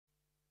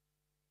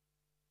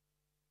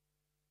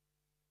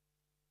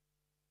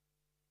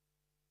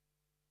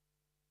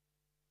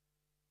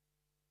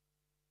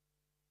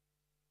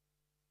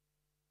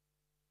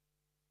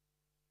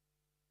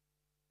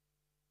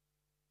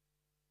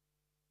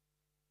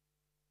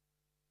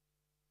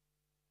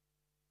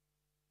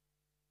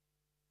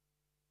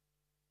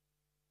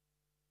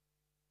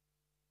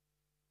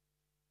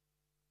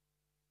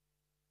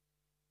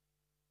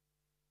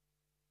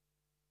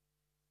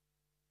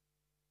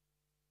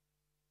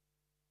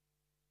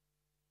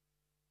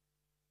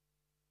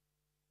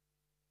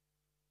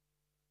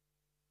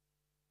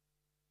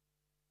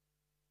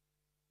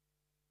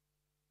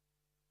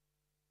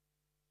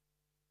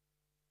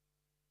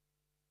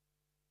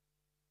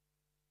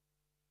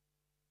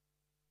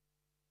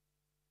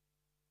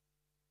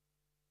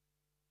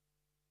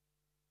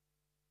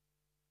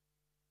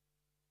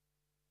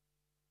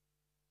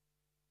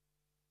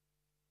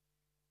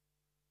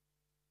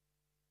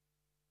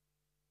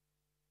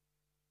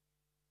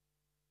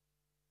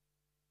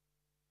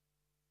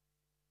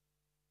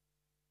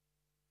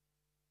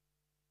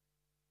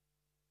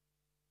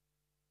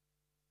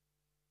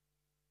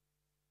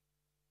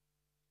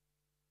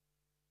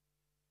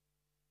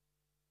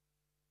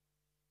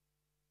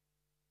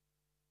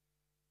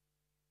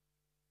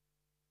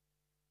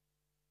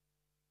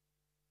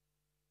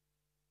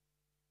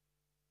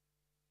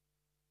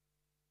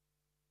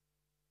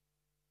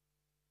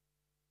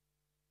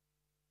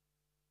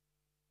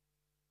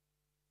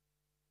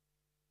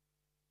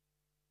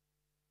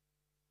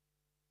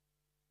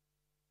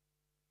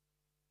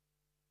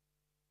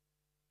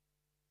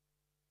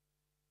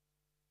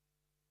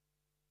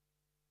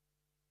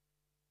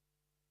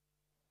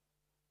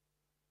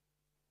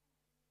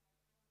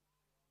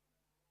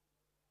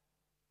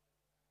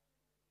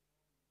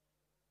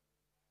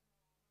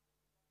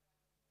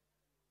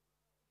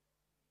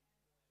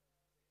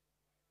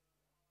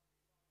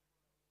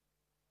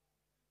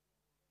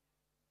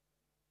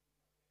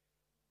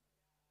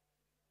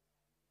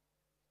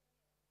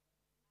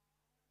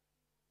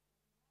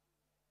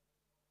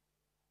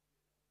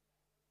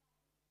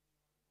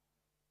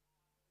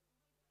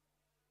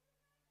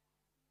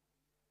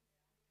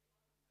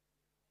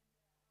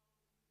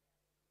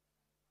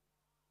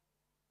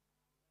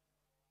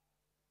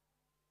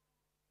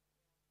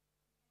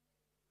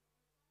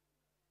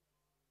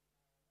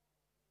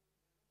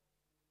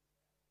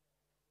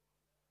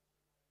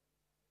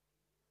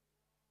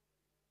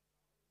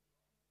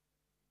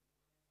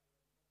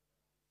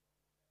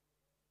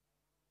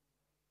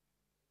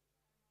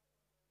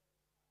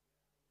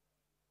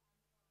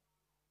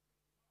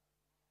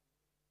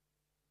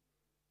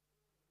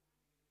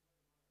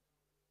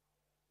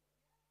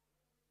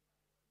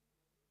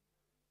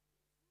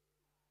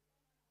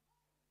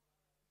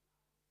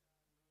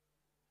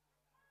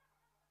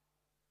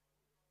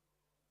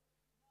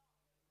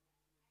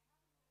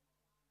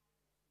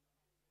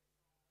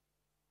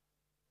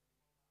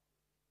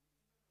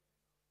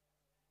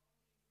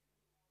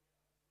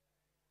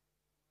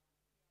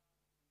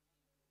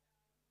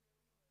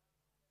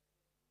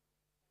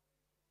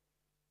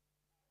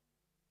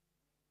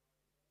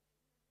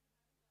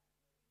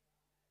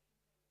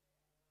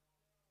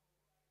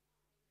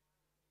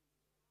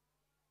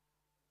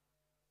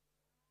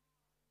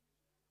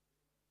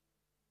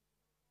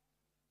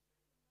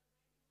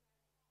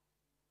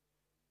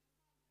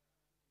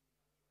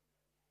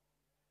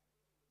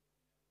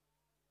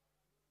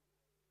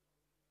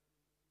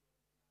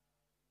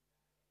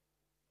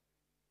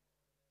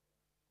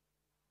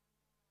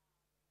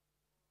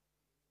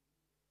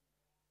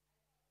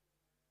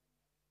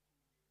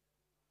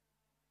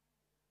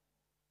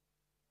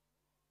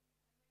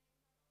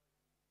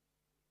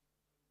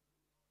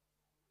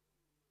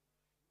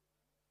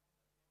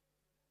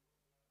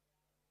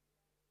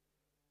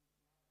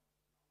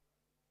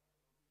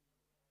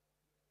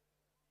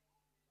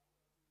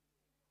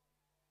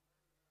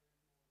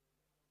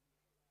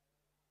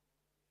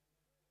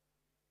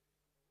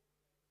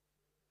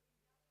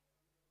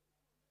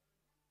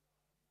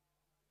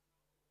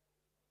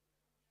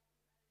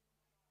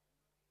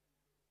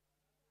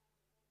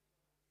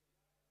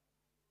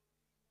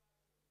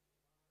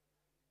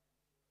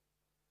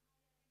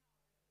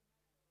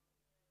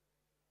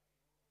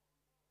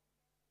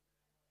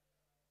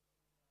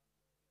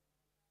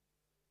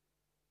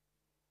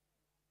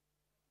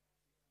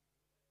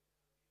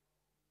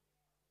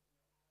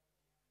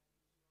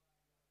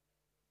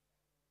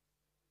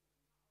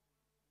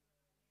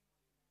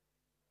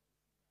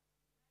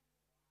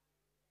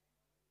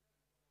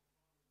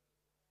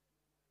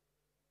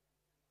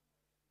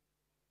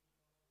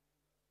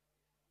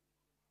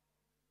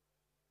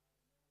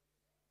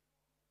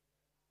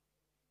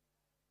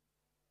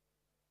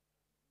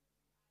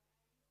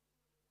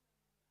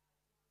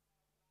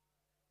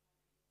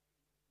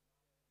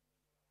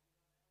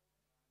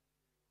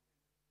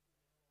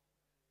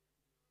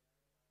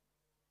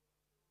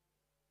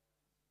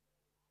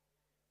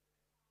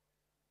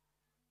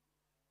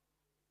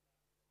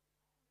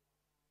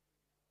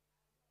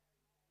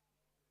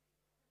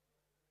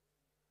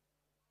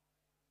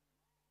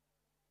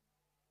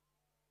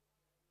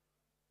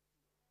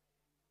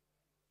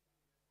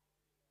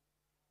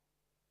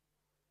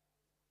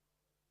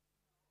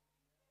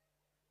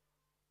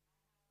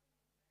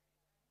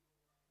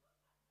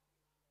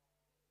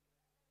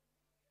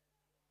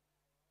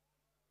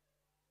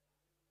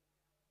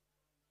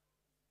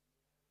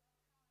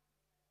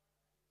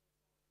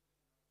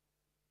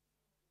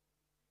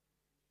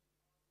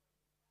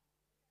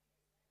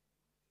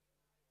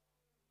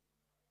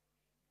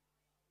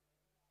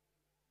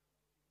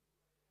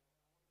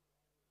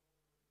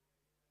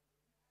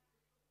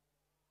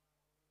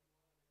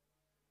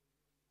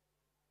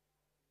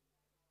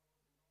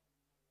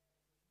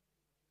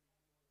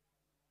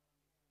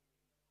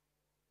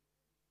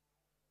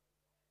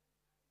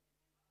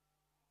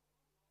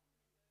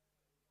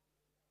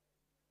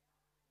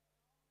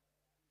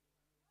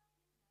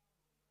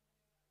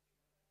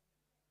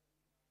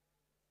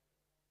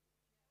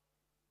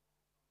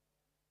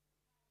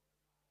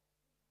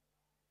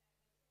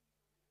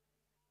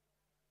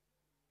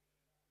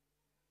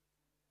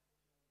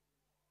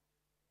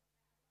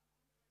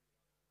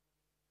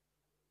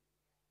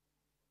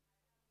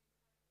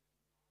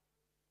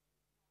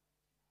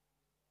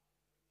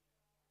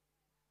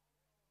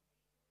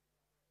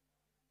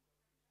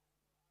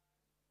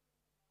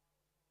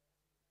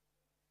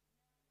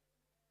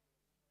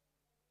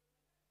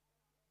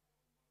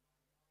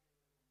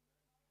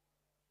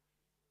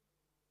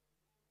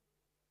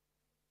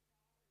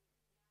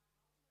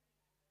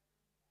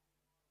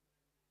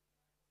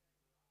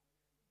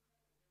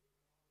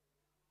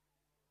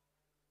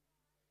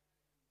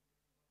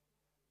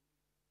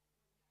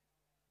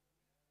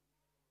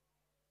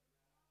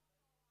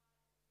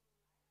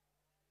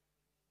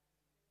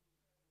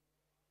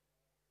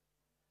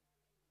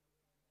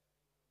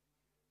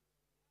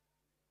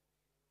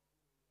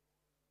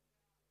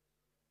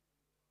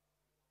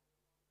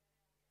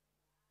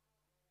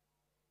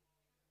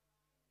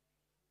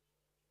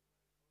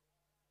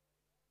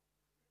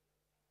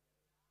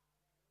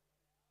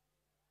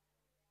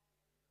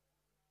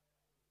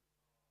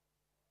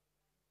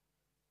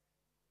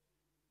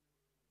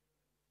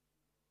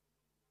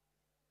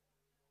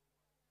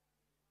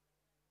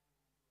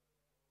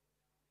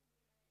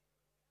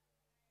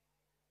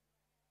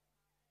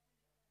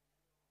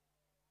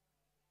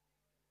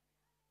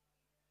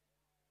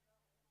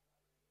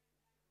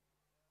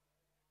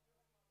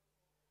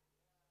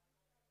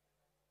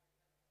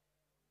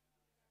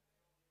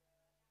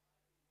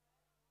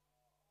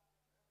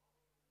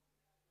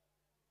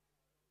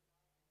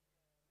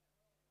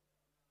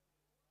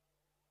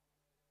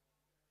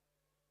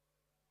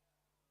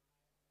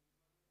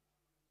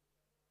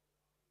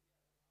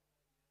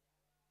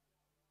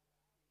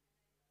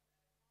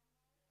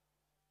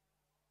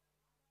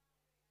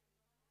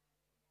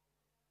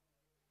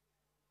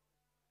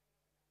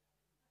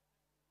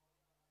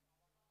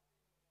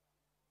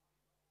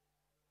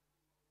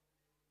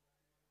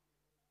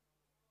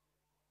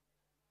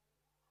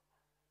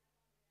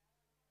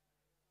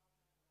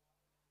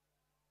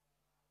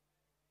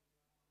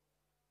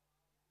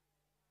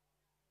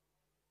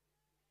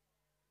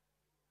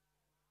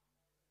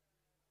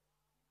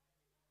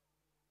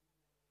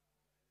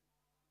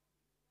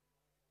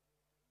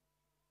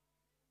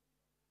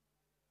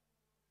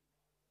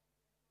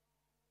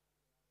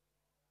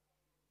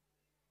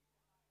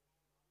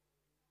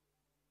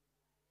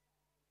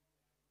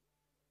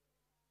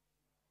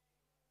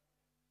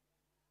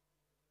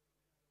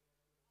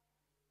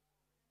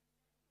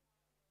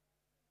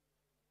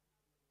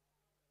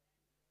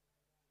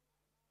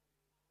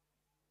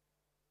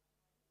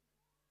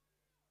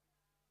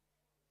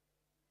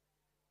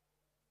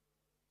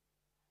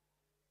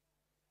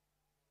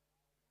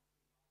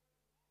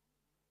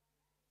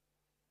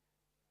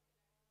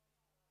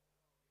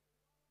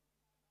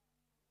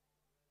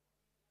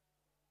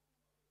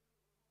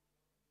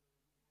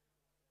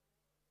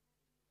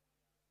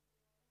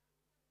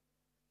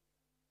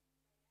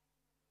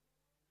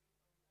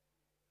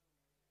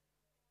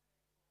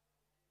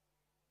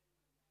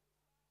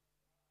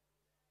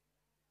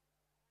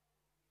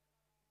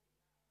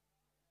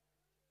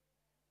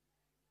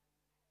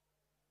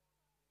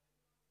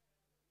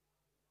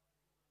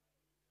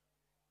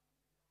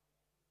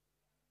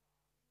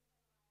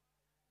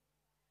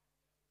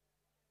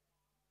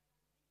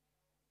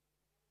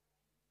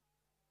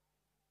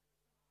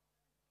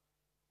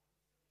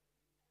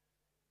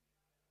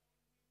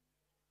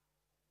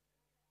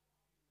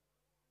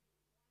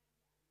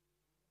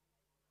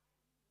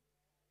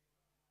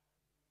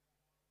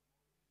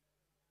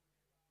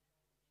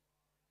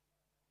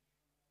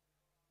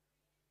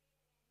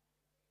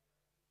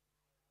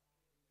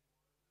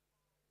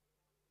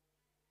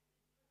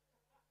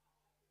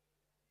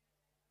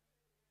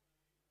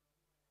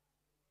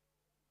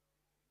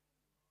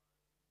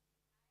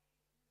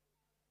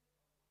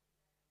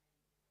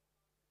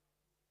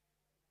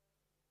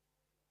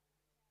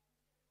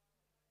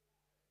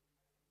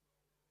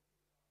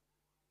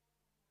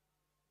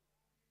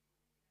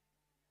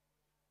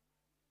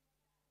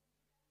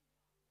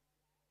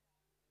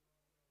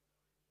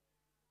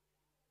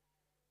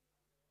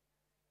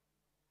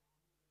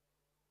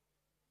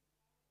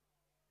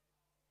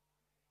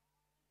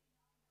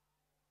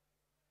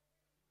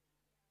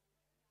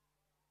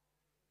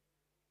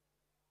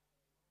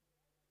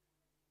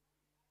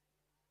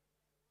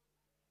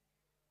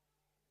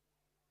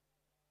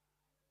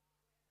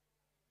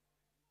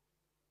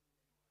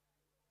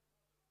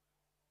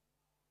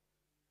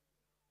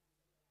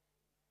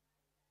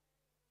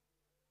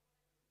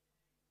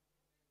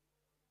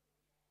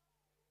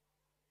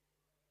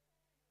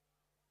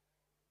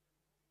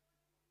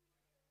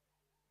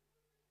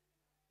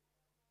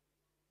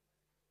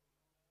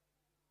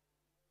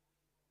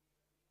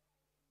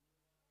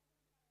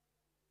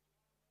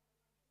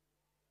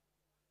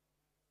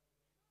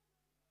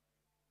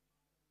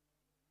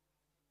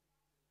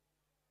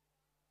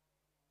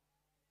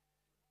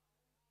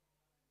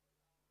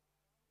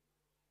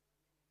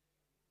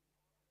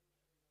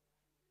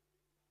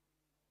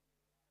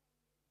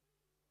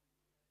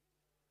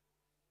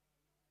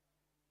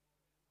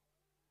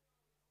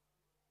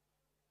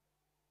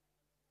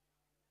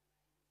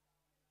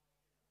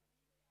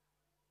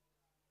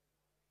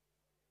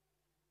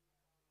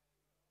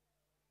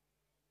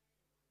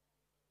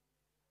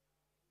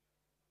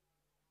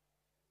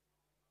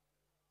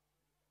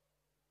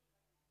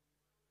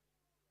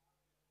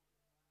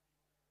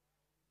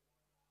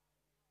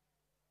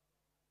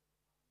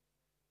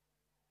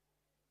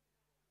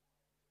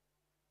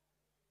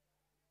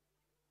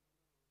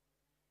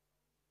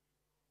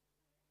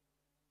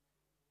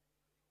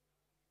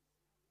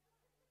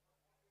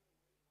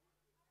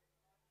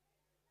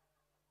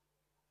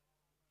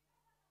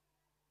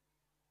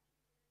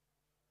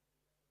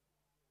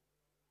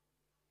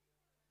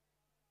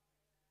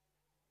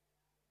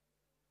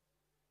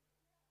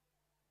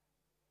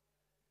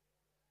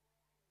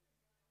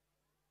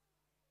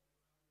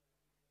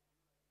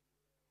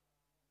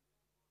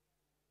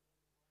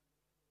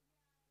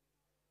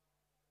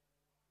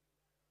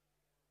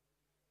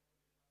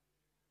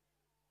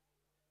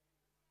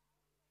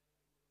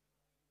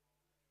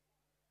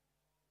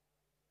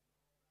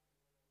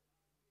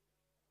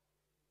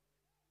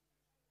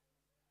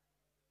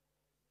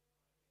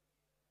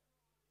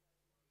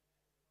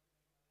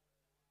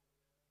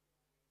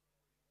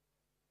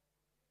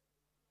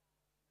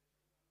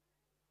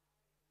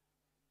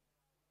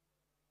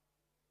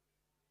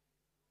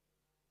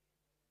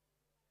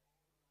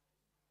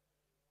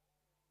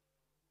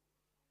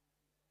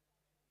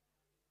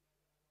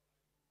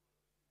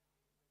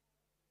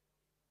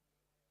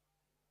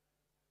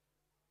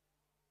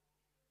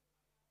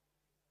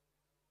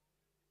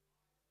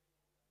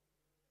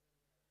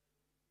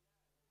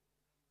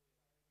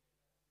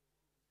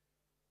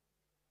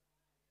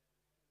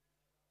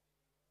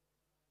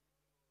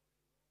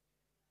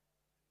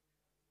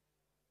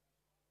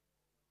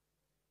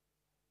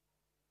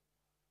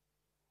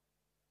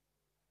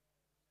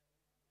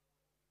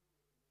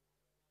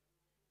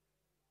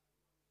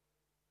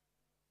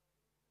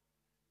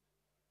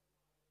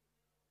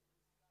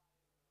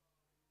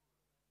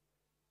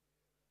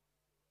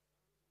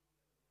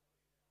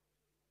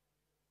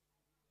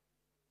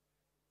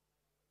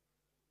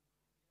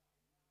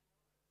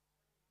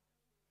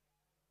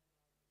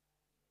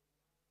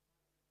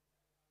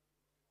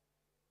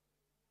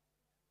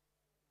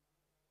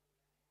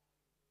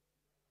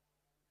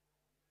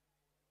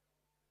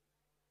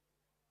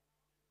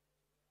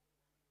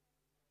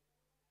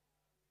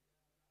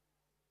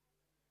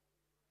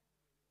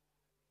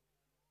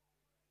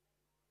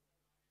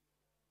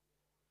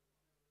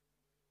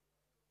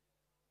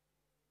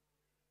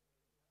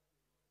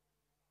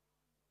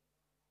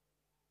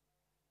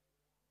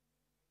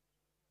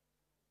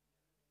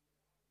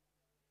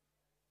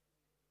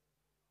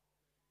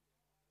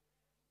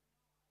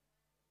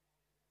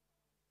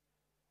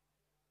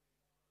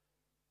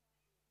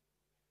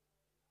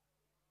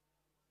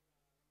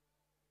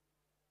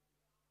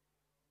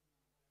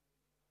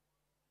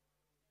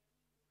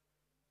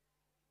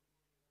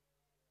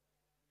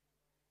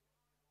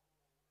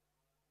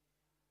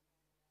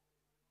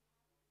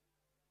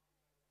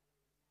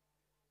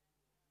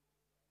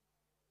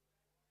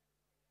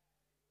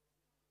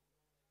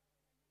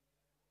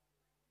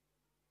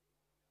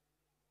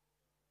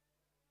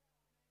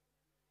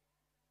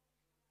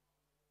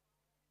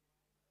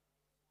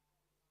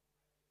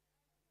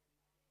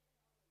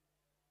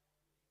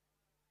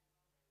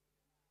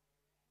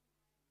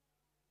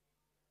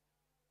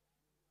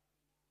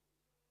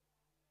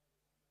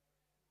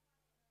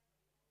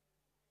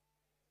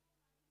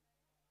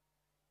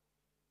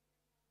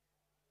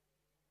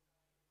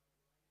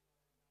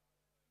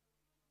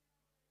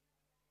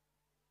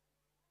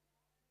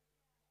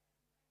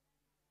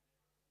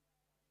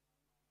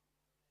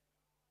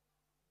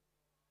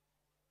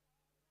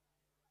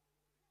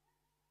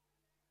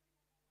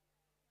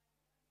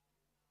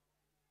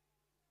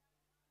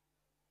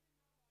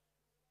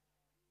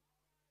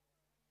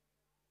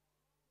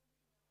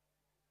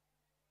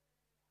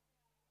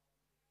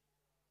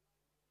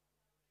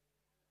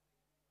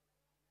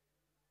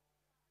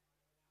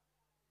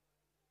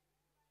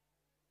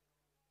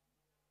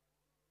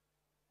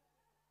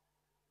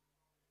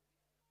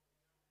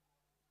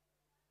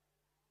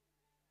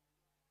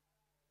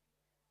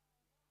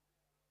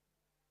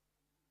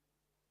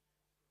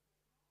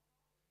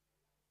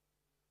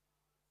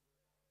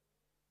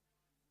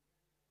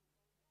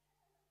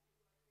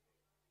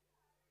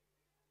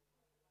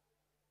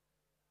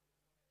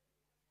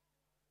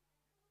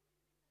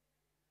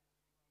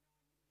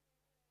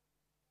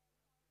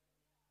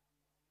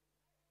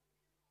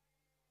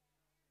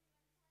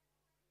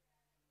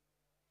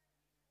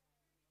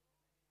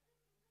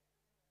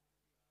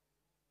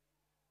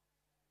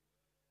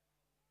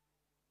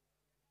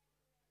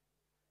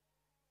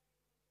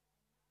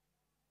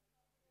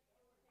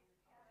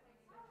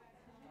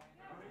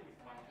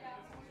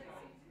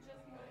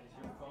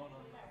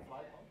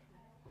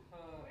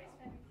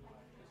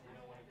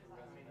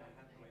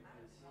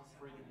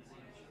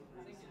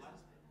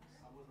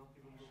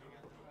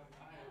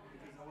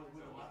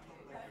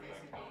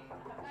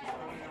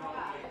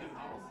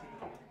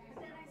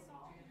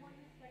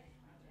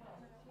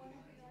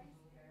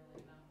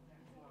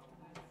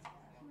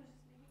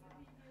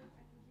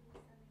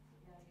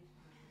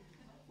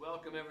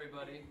Welcome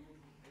everybody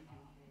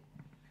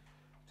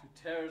to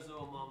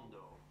Terzo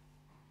Mondo.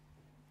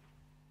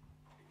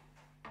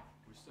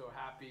 We're so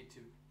happy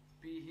to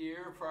be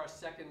here for our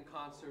second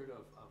concert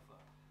of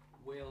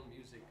whale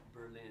music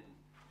Berlin.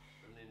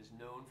 Berlin is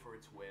known for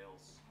its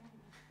whales.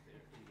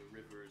 They're in the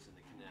rivers and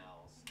the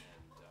canals.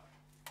 And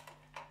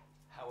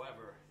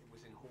however, it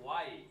was in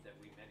Hawaii that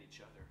we met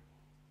each other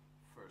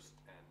first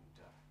and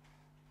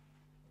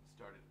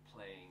started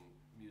playing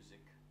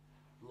music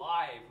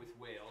live with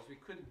whales. We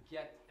couldn't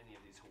get any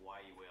of these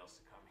Hawaii whales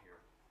to come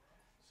here,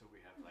 so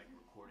we have like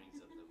recordings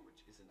of them,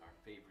 which isn't our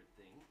favorite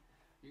thing.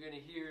 You're going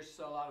to hear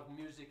a lot of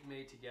music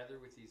made together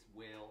with these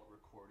whale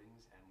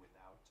recordings and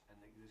without,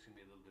 and there's going to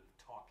be a little bit of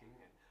talking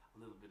and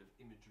a little bit of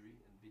imagery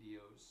and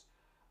videos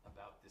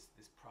about this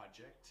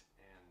project.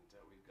 And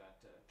we've got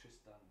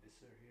Tristan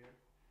Visser here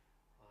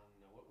on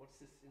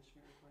what's this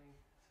instrument you're playing?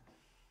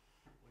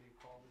 What do you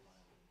call this?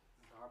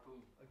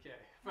 Harpoon.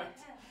 Okay, right.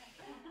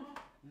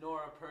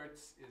 Nora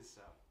Pertz is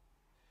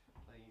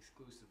playing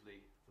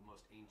exclusively the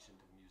most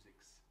ancient of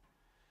musics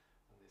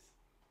on this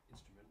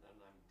instrument, and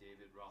I'm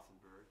David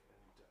Rothenberg.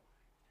 And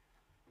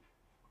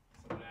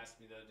someone asked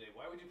me the other day,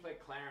 why would you play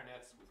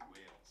clarinets with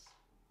whales?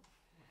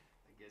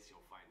 I guess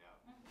you'll find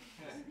out.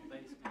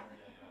 Bass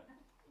clarinet. Yeah.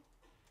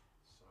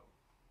 So,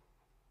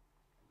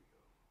 here we go.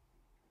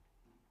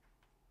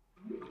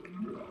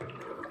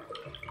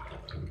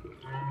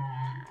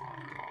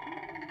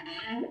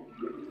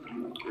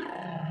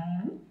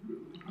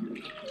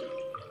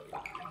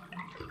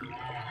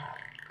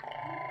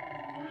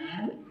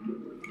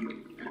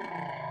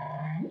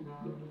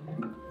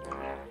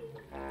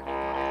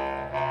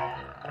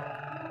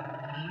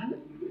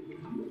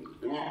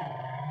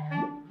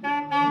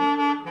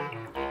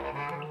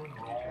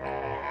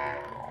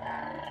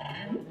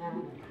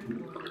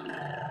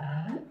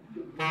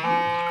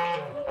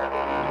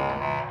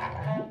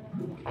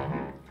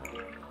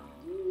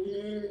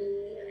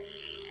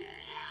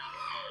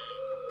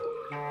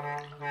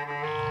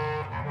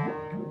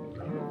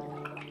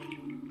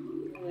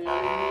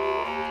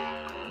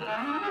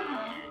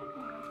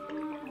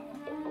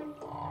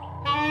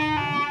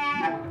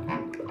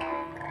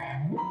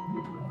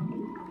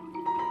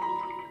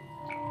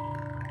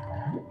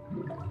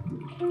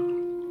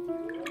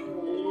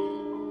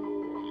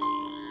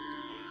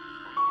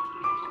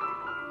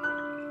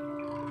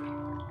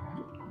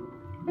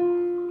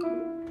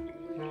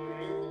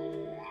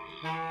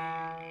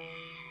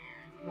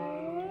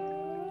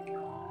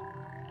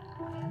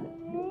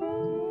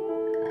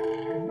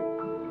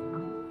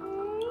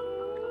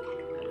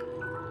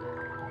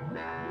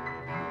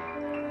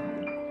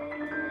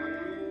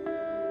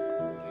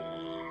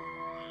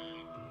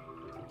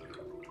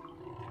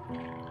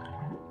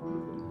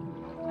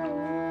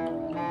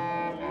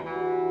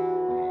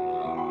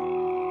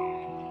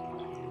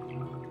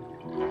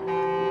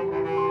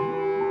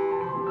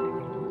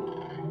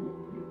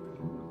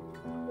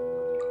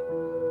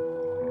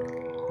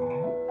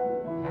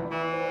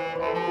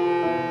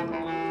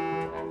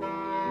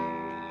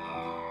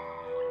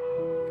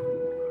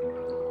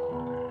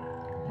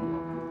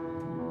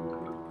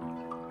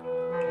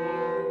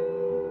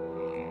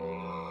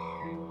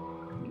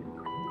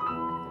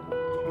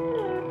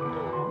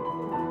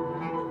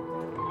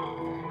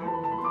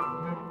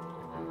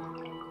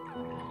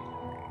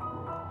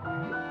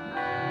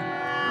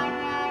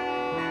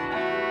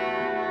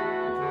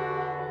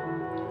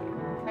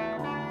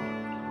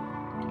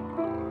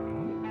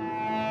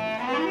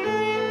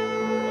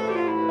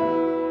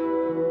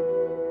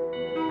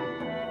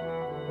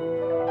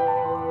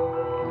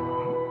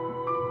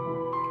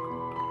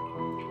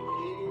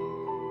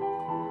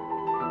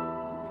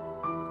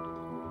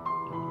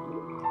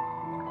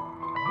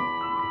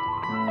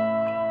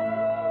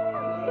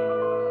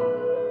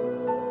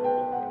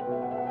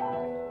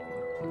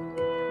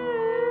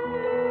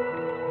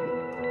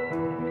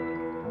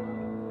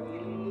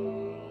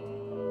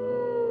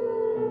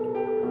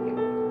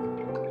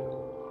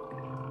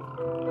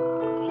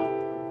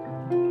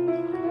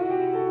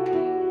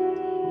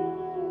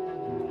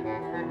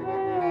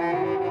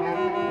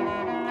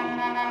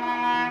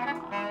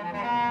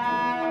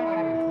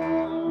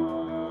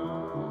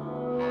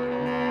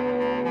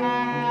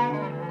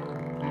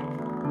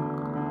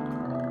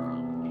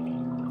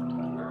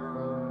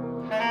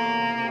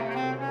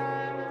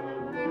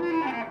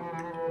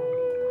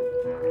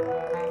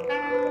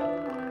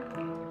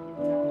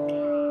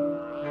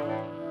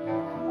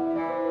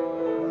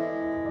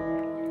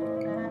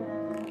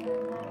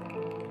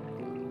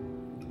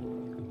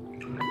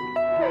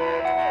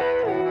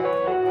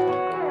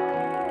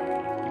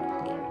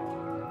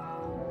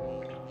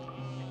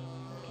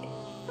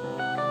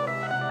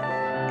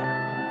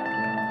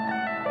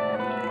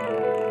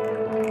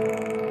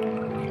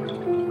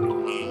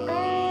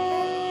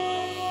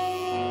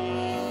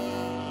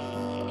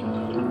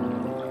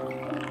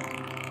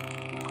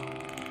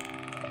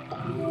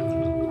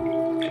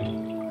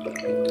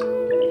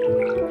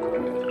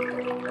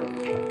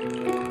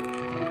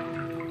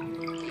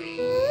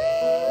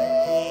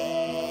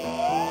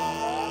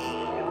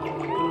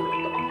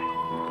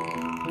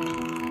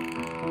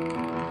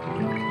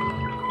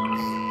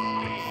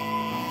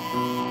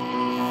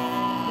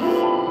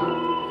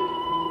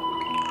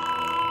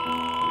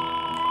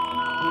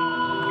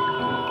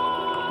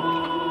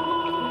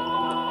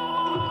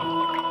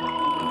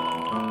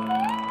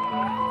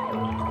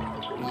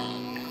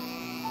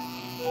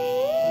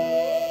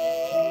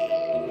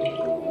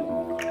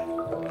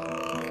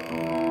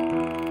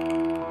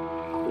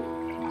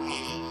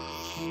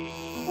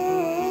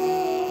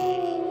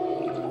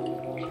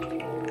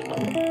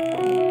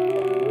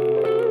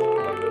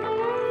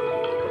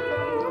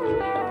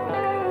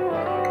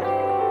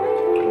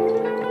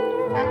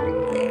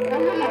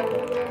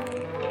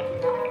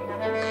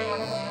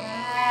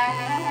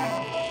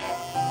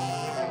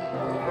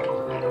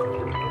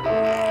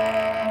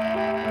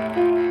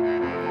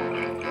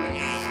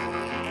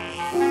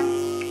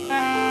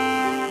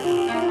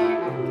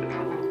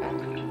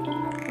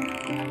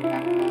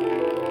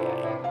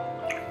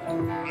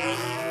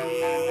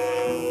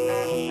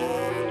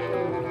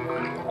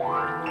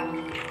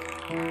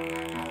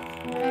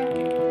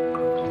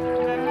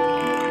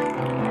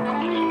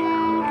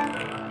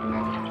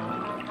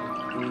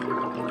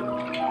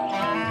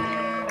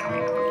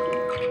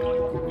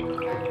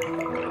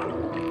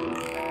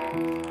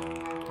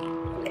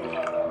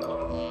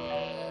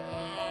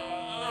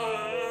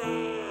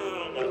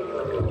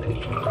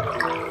 Thank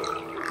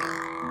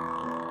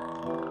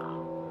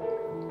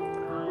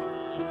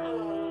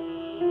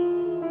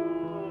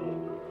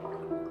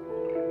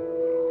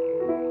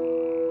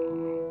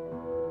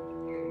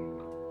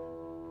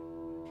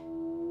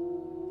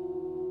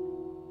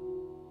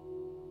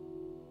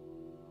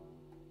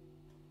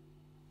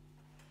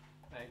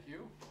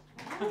you.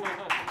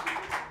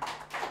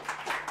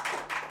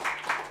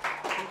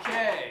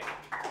 Okay,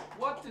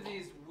 what do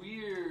these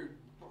weird,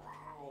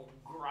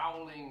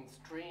 growling,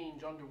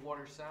 strange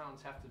underwater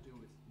sounds have to do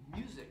with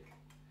music?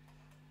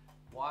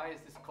 Why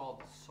is this called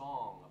the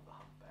song of the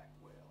humpback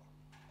whale?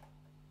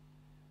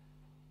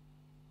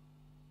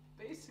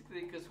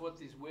 Basically, because what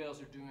these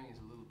whales are doing is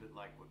a little bit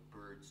like what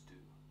birds do.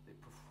 They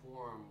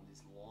perform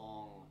these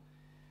long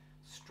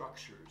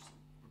structures,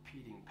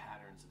 repeating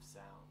patterns of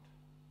sound.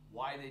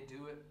 Why they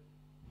do it,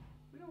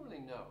 we don't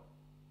really know.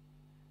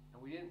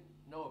 And we didn't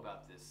know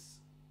about this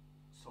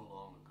so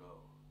long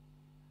ago.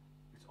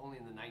 It's only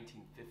in the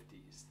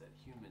 1950s that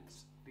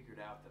humans figured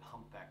out that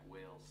humpback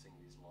whales sing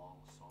these long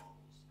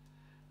songs.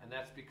 And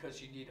that's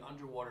because you need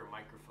underwater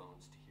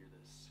microphones to hear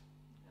this.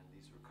 And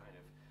these were kind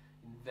of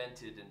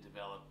invented and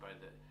developed by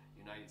the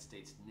United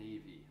States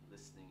Navy,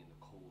 listening in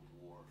the Cold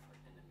War for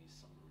enemy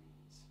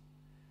submarines.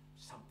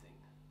 Something,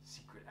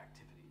 secret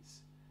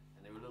activities.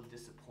 And they were a little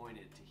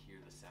disappointed to hear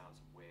the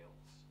sounds of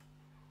whales.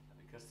 And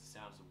because the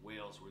sounds of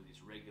whales were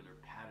these regular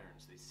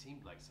patterns, they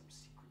seemed like some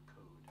secret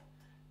code.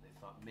 And they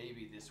thought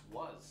maybe this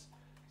was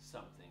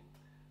something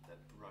that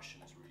the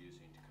Russians were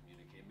using to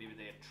communicate. Maybe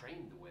they had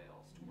trained the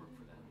whales to work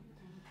for them.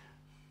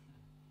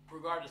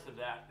 Regardless of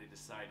that, they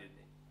decided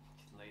in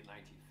the late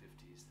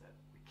 1950s that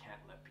we can't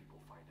let people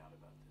find out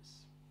about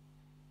this.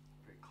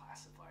 Very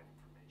classified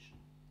information.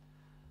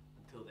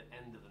 Until the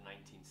end of the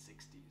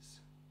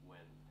 1960s,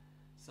 when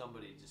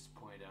somebody just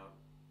pointed out,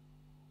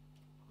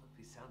 look,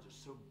 these sounds are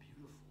so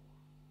beautiful.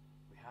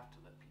 We have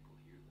to let people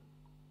hear them.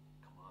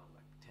 Come on,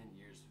 like 10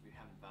 years, we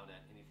haven't found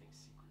out anything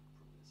secret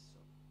from this. So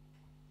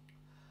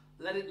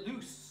let it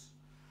loose.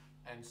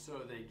 And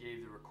so they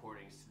gave the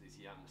recordings to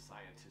these young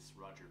scientists,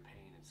 Roger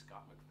Payne and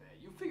Scott McVeigh.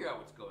 You figure out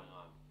what's going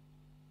on.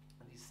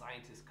 And these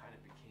scientists kind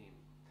of became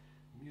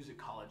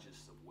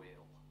musicologists of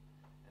whale.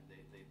 And they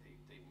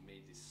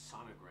made these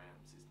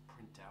sonograms, these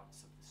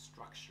printouts of the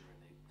structure, and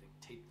they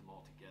taped them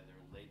all together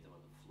and laid them on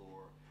the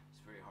floor.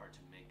 It's very hard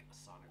to make a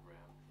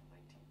sonogram in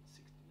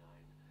 1969.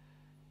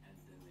 And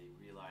then they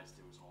realized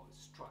there was all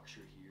this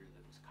structure here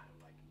that was kind of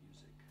like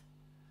music.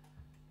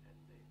 And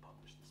they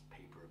published this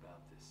paper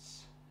about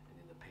this. And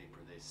in the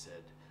paper they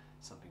said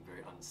something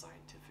very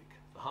unscientific.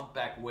 The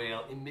humpback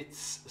whale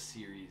emits a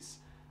series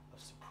of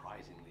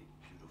surprisingly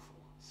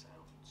beautiful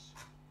sounds.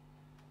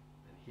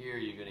 And here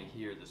you're going to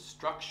hear the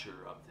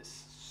structure of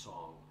this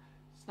song.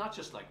 It's not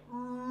just like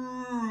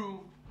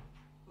ooh,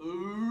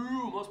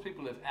 ooh. Most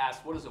people have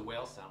asked, what does a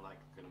whale sound like?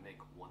 It's going to make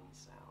one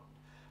sound.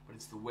 But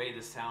it's the way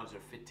the sounds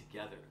are fit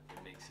together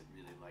that makes it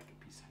really like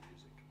a piece of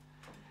music.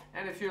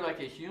 And if you're like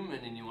a human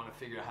and you want to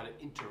figure out how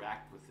to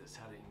interact with this,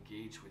 how to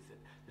engage with it,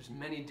 there's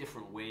many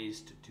different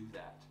ways to do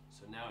that.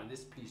 So now in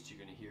this piece, you're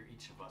going to hear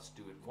each of us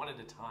do it one at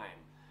a time,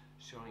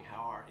 showing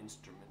how our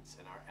instruments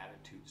and our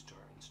attitudes to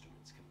our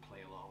instruments can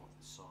play along with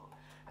the song.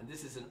 And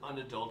this is an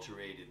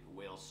unadulterated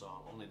whale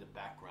song. Only the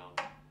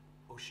background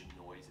ocean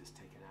noise is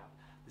taken out.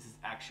 This is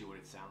actually what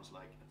it sounds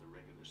like at the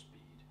regular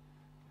speed.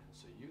 And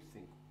so you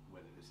think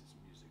whether this is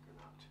music or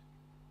not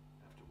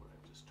after what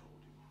I've just told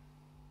you.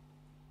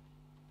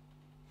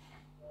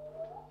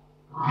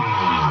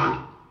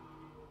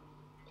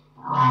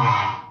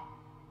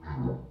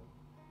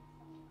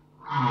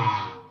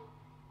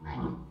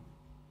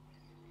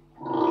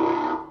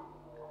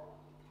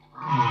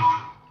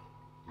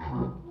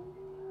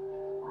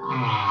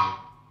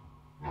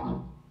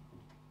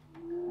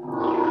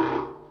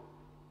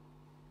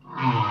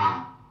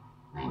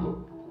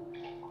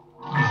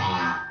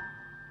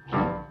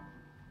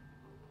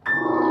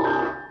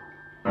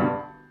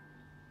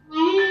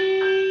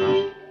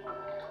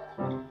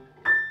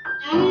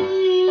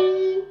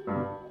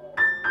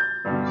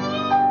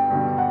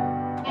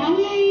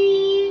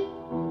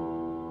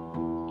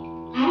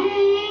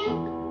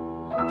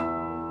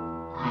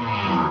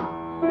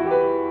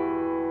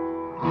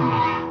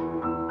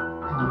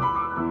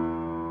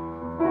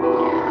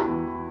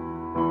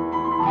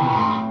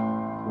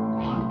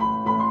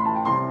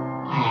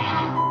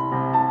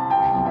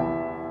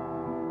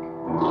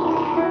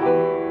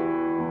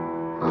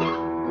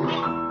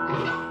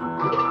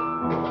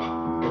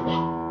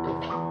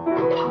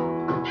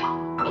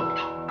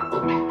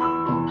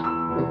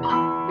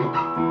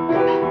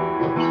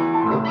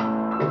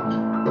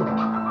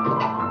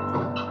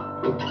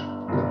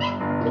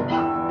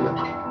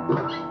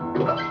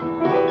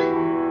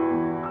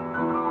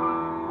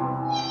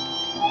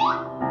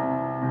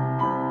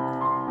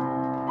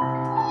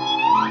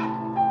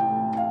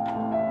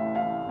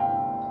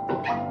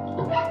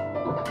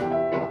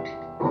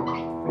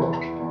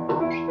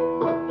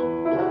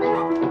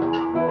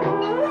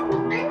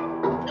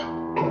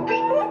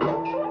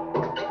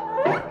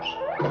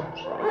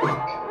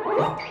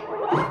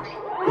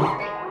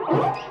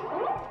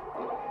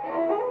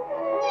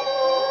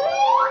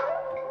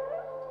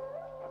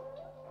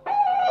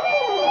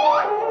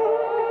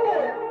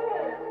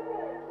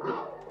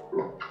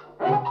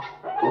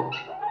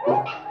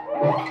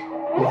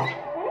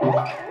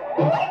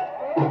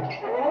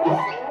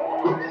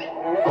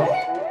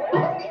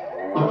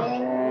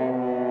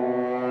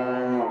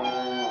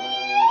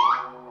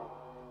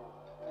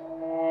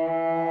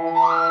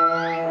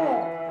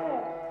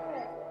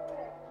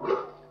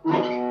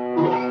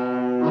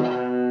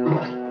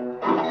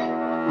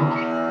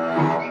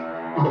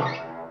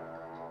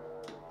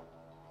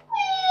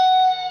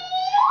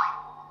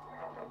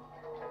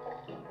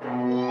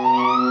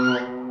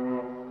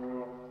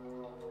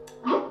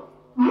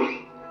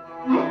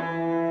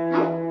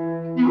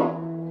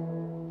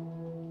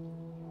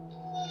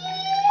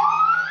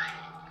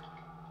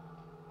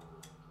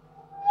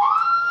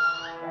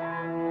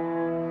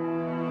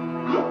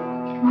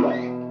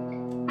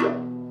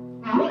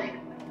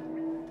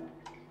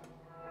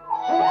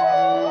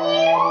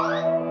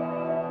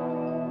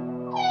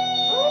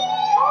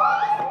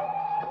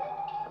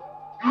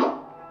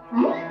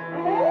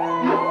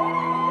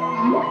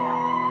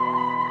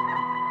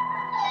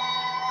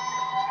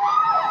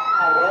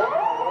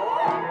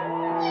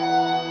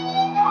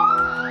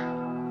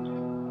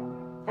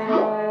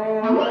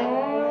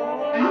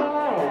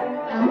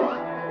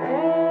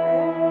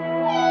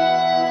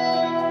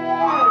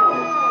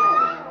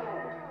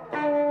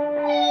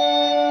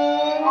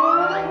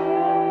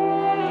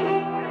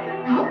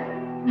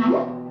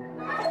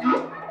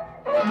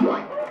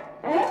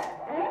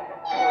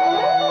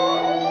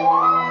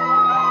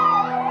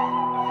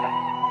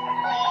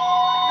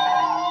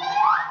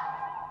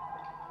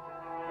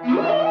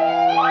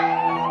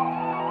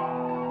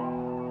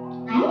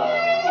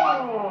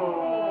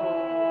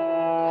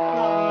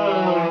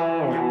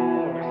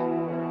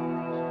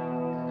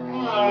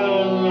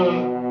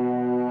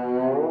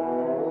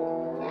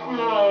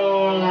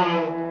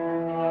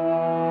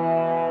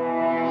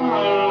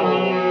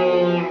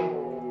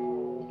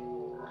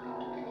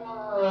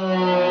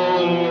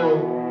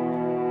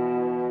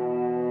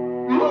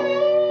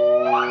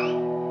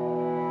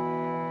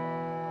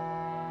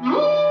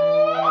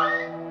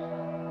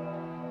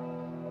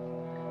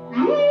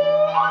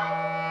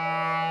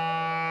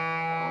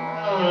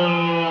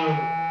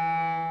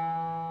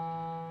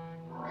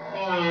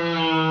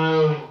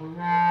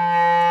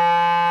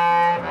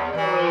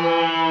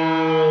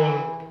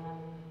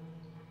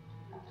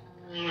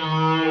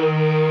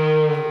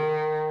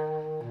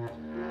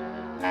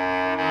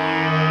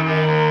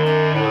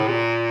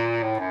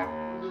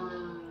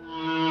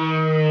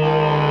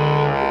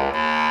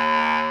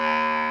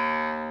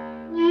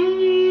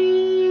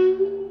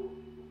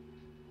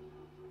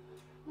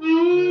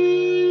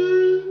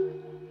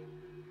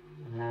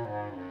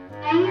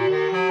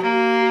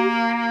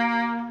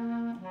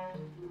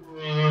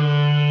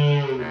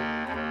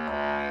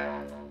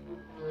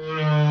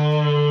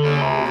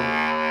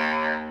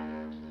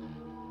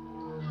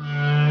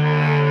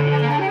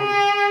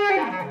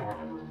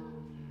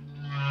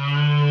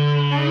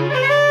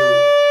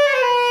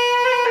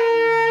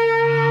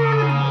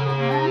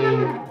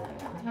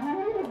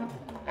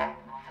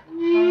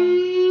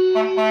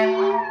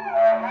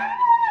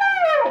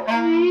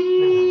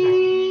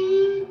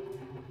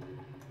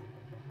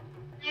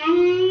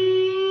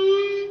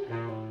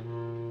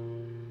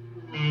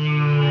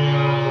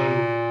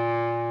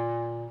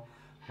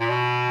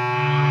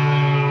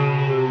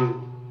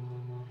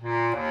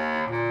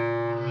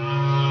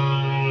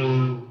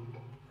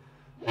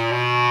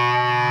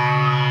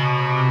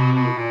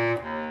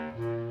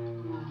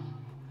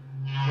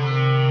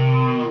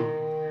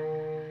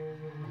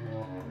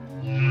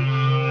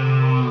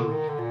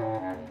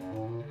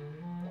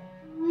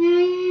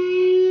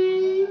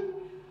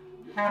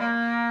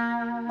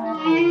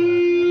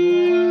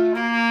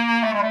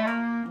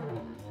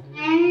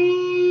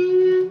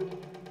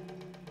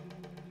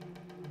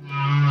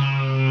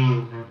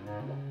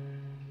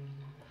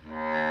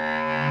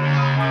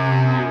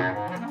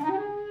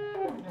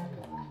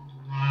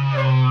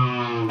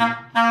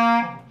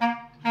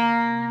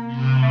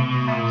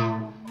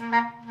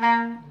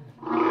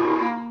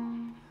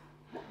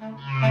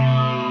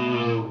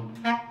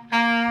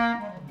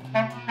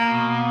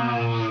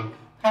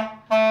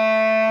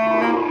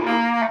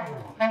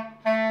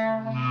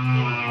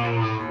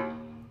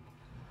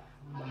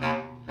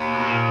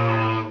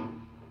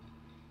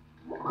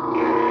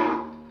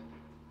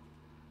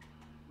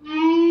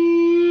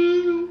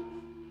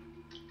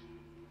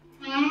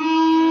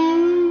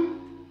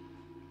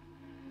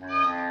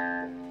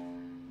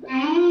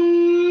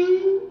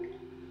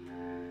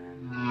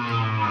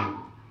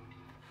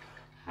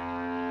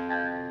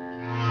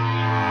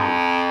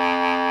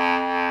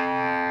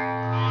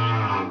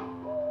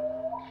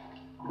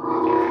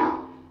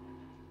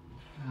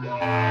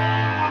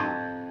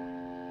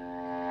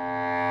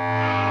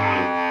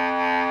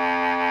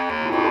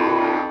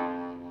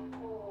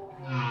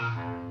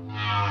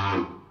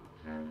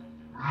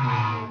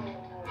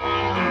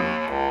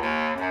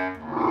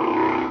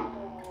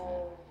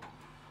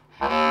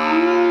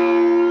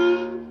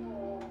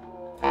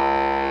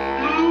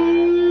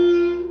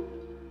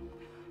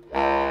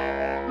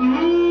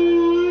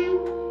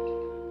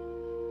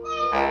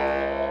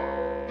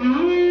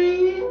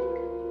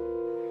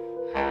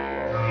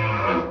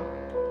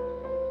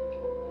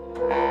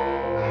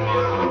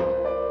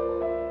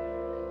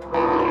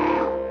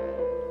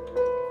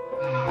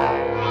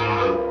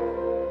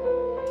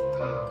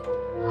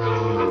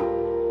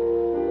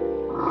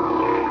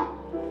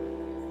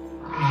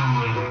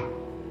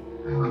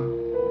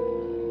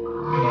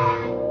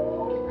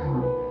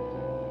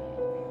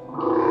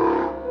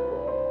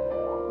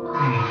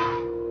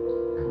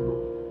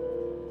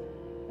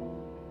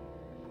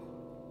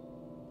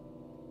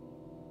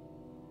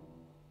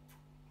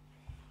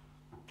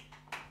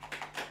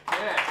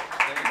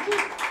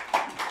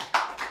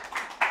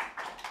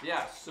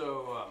 Yeah,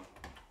 so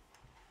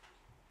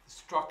the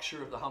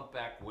structure of the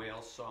humpback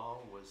whale song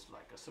was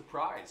like a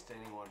surprise to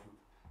anyone who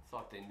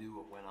thought they knew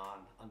what went on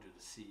under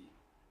the sea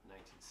in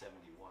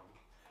 1971.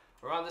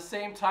 Around the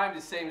same time,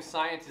 the same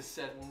scientists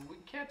said, we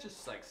can't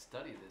just like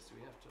study this,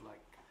 we have to like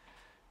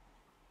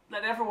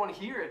let everyone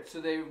hear it. So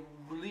they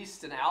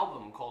released an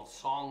album called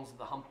Songs of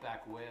the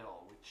Humpback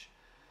Whale, which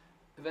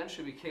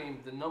eventually became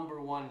the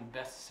 #1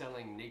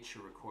 best-selling nature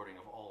recording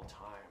of all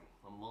time.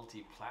 A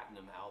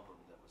multi-platinum album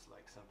that was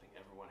like something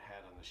everyone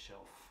had on the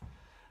shelf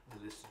to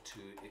listen to.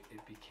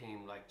 It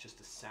became like just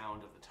a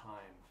sound of the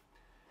time.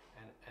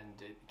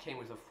 And it came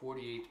with a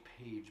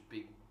 48-page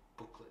big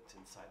booklet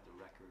inside the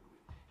record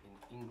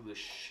in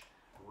English,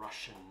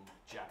 Russian,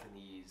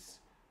 Japanese,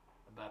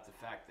 about the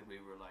fact that we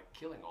were like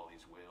killing all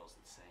these whales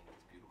that sang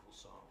these beautiful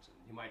songs. And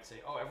you might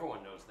say, oh,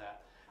 everyone knows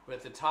that. But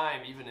at the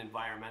time, even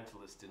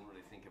environmentalists didn't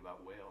really think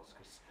about whales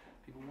because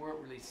people weren't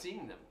really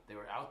seeing them. They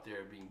were out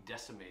there being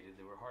decimated.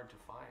 They were hard to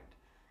find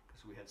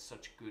because we had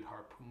such good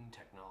harpoon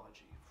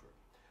technology for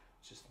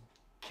just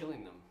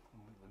killing them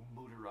with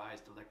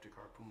motorized electric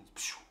harpoons.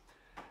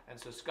 And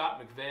so Scott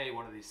McVeigh,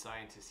 one of these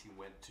scientists, he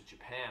went to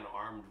Japan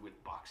armed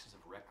with boxes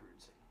of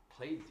records and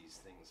played these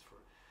things for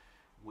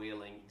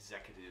whaling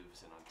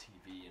executives and on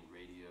TV and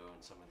radio,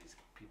 and some of these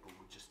people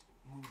would just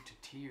move to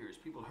tears.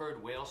 People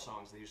heard whale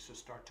songs, they used to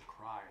start to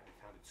cry. They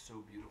found it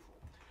so beautiful.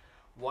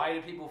 Why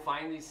do people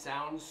find these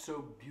sounds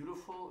so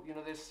beautiful? You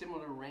know, there's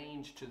similar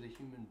range to the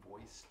human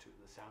voice, to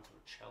the sounds of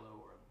a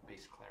cello or a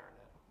bass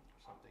clarinet or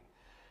something.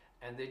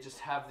 And they just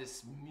have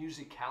this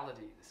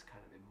musicality, this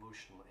kind of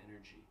emotional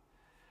energy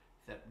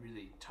that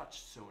really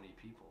touched so many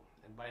people.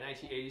 And by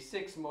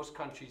 1986, most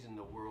countries in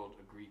the world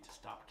agreed to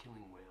stop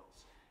killing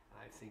whales. And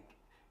I think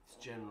it's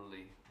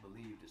generally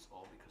believed it's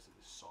all because of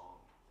this song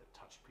that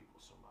touched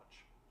people so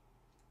much.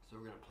 So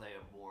we're going to play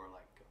a more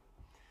like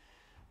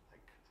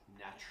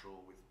natural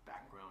with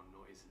background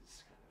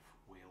noises kind of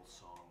whale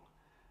song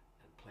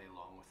and play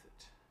along with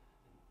it.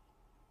 And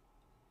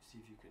see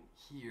if you can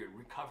hear and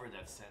recover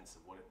that sense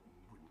of what it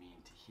would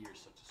mean to hear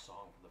such a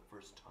song for the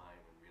first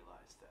time and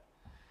realize that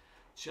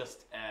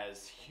just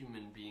as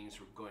human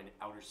beings were going to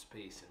outer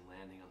space and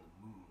landing on the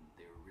moon,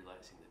 they were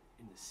realizing that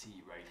in the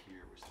sea right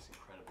here was this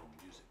incredible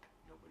music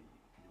nobody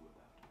knew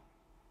about.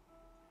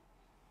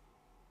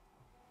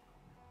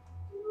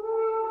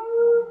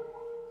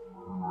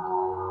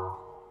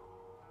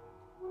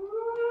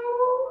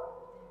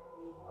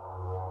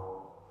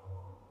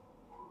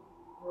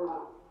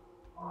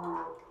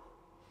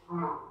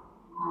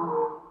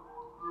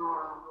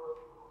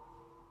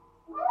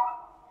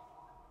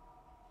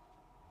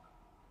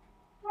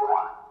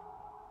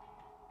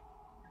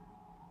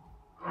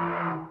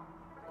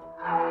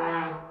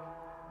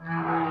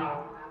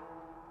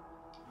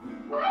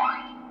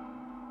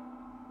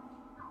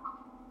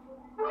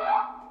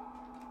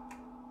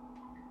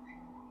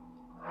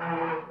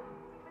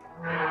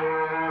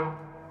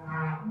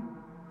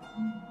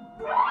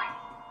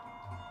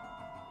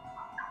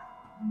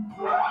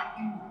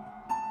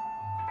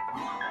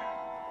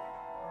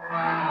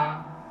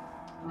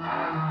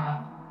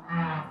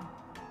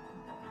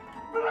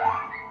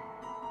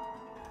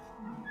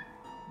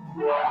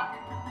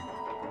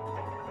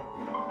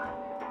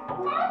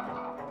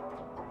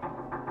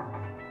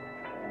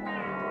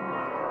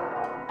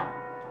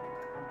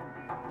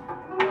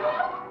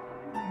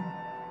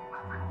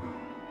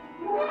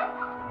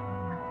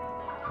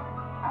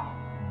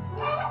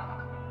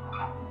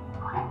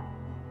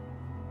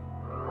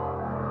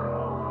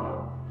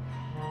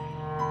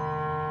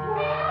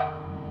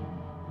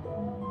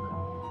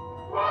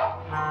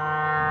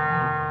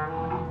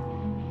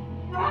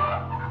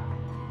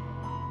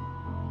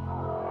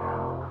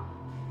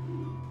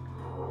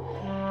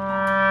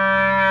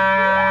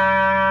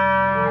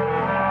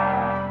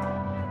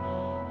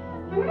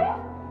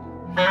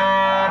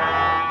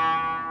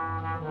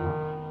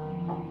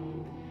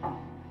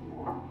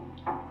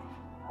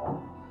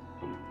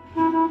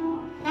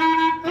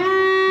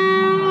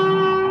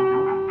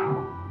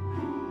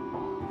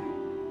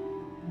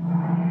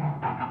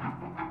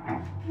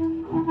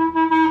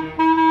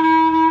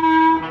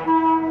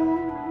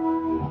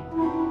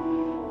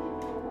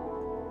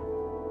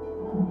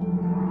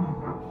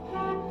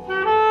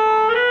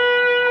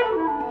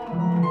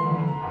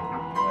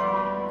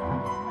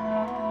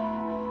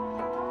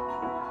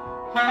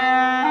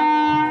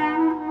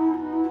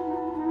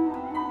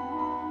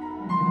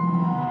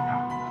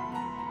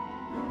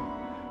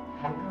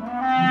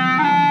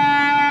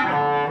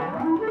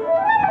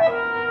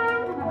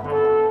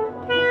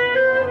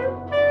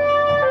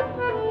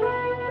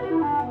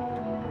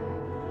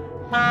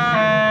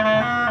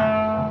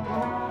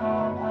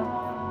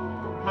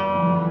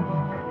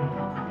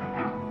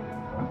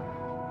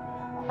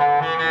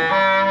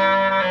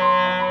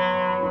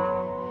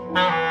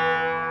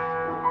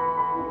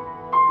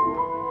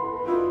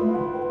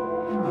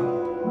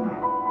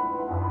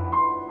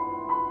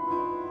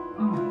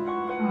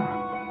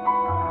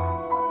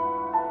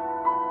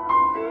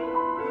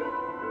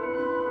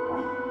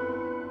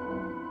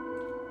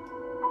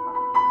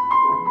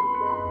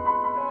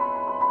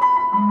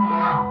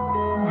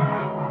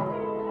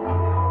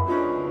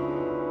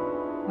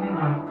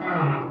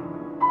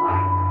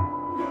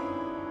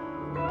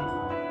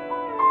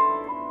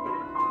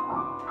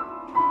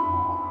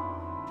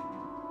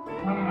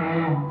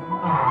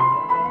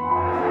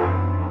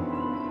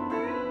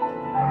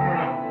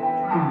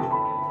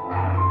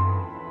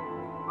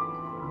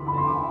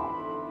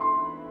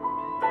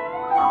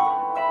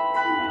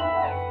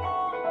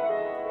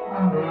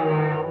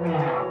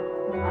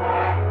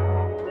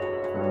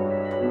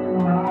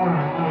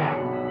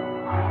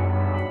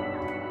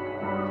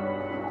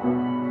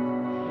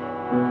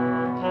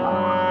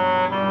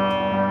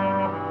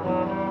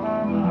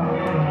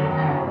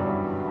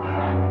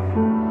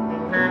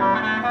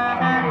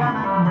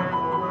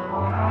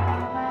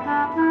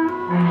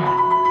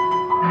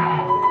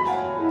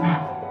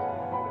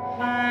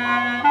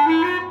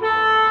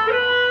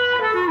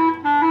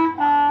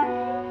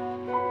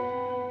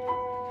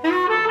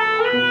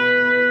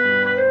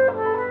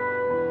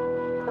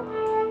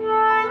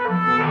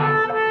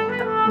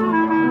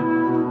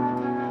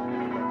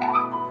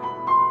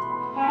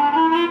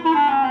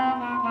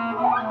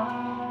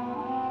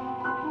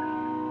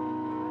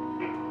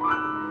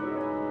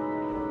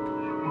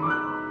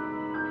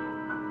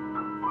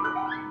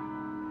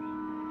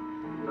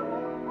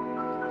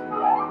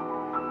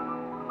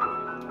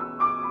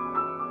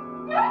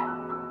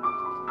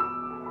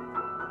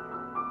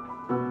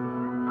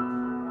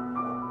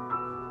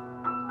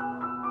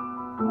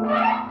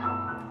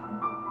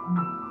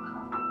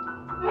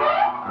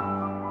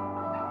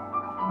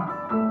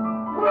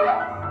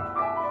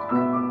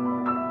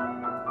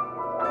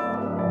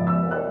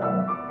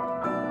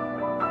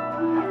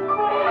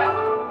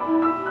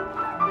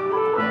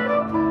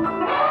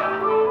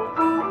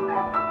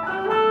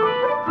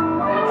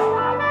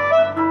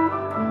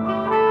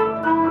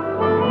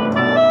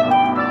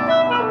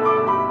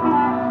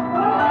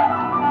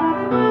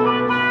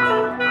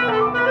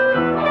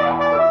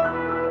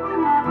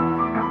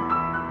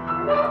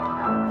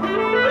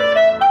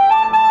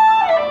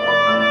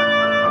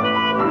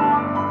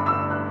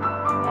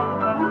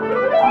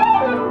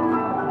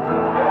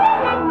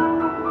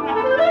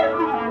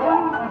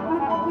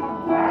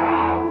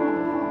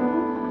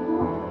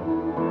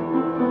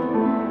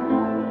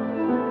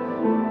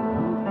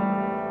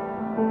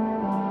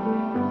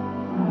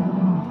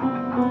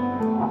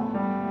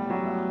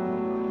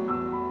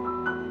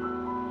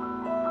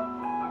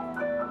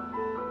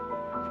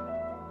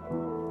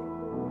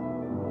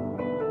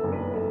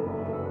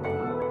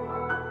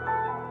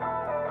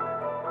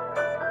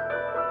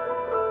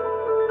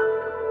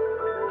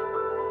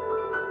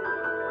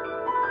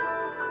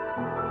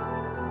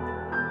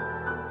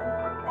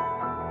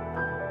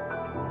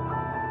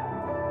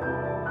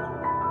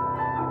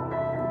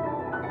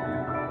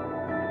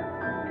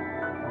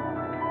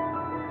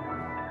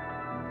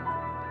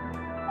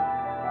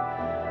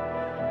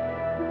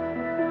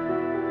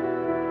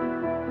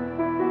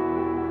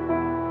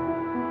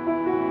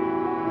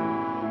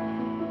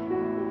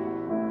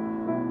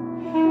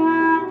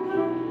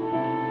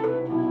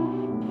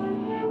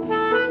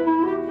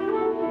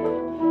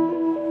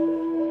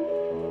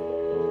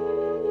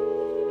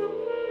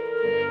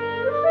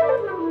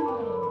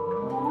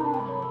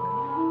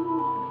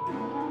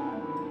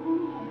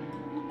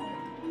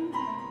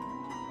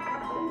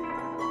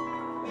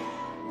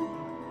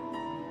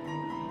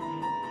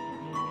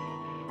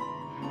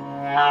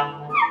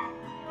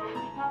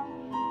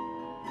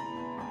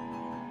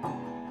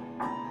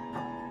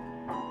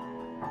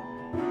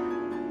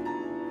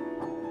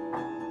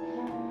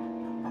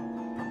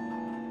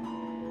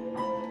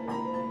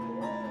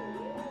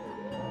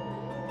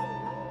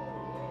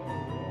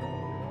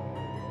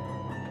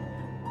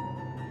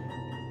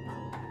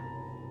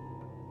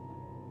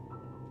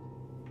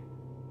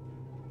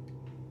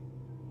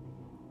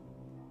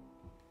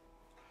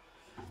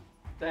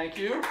 Thank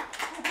you.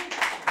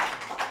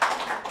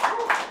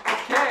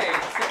 Okay,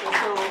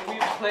 so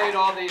we've played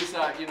all these,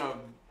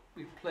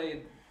 we've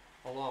played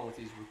along with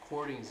these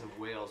recordings of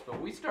whales, but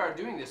when we started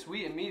doing this,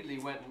 we immediately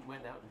went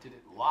out and did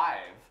it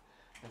live.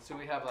 And so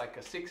we have like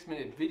a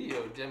 6-minute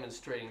video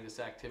demonstrating this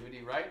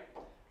activity, right?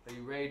 Are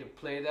you ready to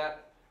play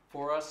that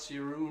for us,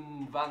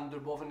 Jeroen van der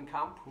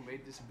Bovenkamp, who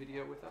made this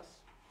video with us?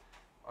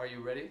 Are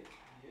you ready?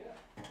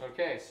 Yeah.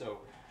 Okay, so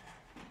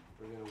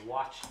we're going to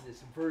watch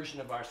this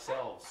version of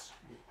ourselves.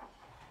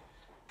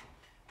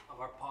 Of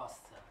our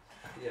past.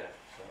 Yeah,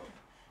 so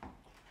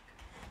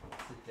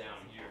sit down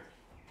here.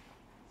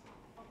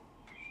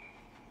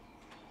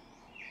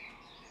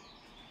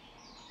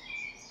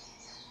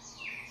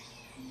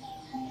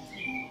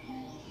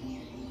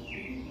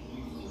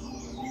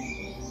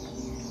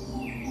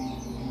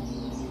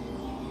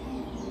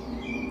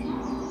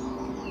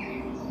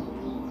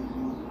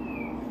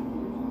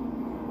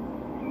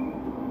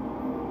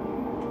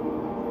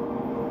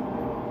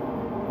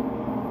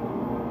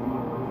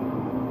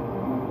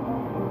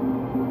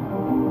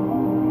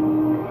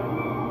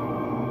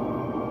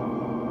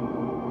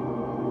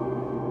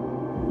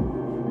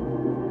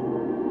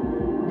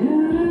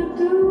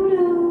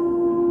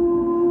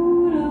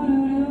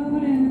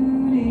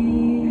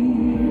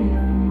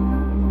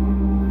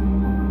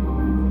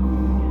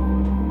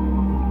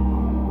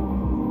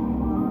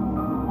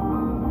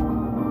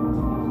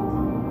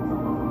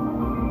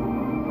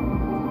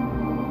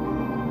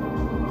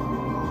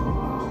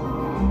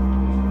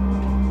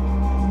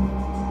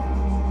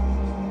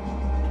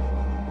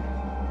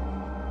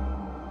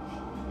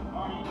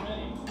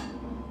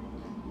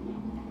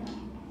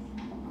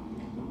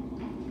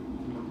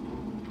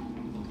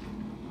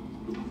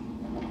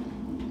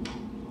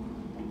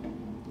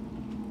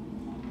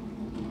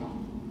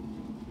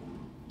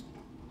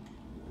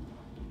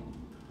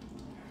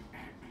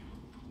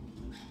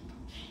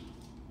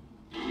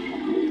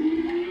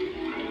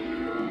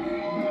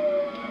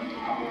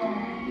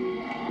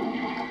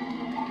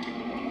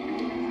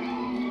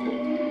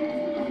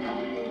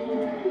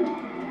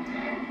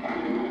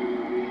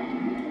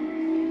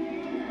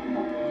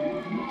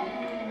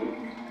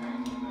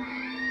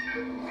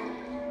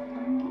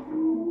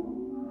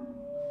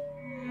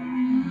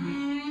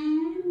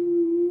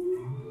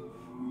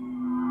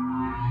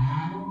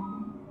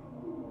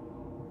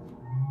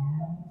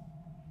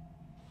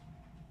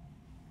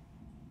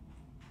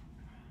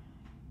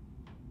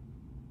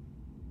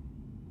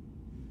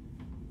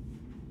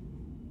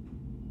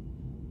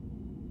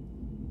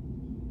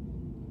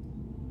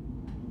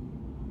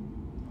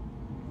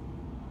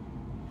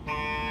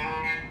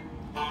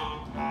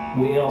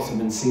 Whales have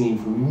been singing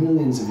for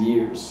millions of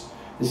years.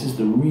 This is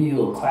the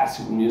real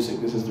classical music.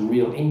 This is the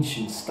real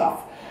ancient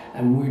stuff.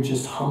 And we're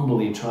just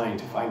humbly trying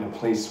to find a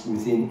place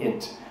within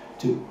it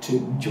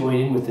to join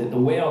in with it. The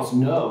whales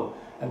know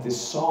that this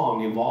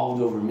song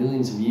evolved over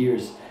millions of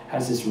years,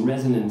 has this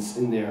resonance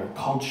in their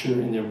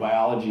culture, in their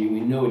biology. We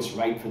know it's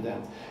right for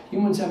them.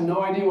 Humans have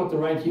no idea what the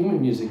right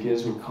human music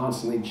is. We're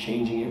constantly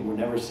changing it. We're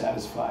never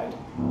satisfied.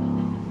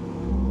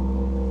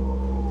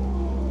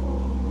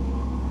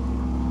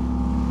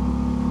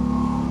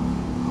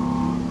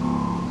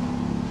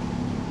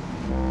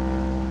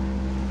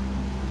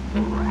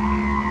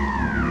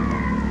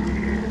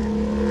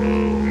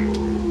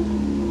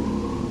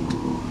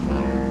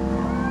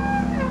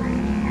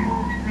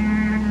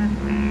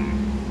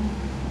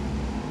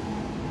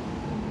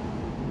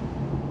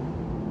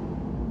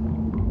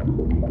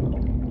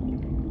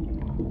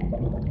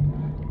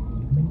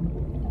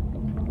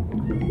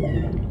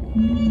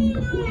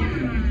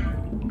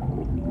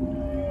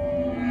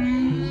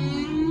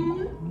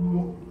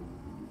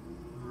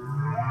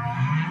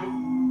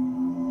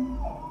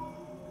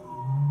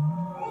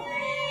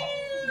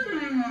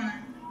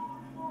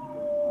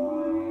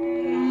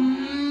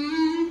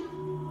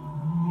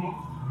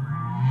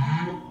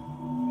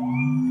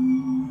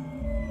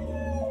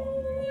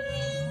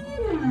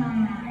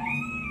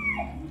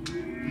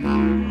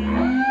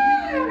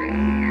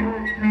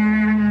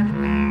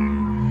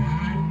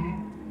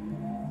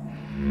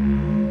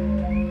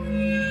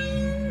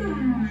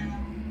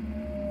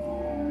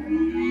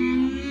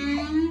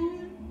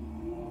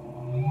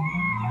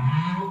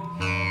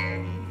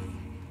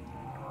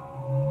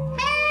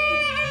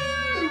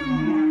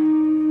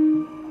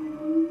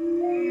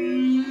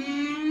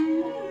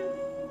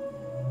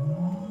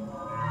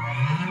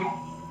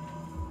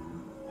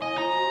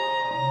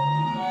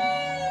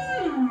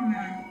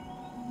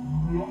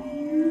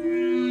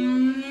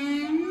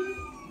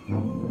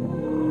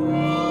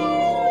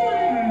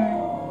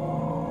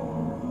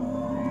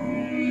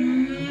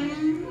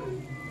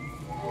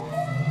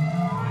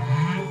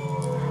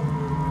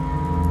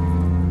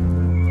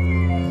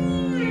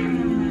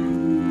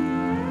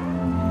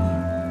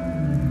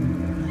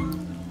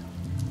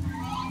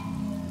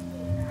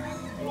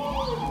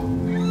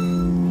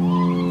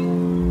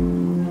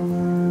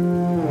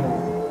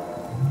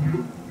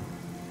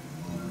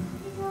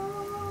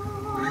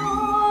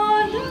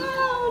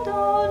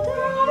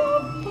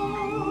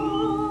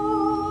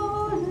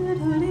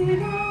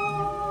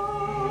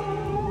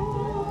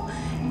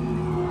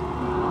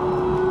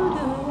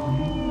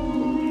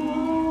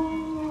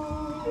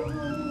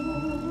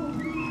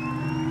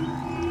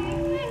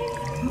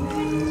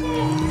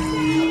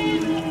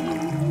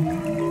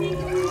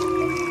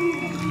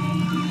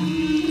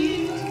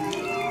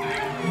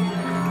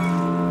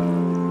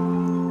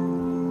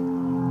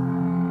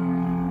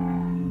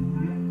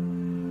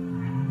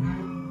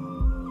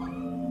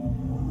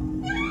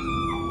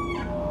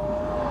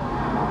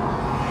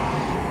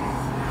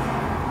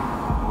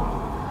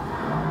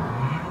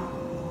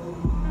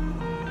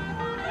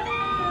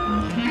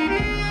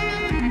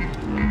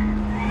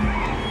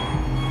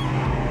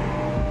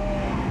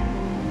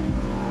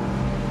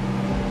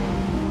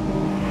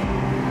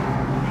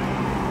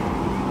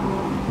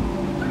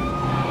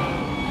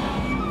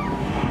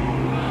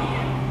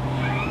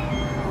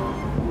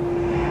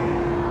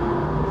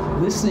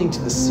 listening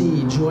to the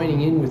sea,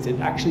 joining in with it,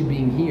 actually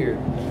being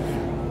here,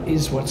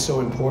 is what's so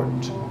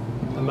important.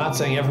 I'm not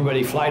saying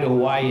everybody fly to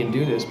Hawaii and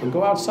do this, but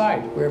go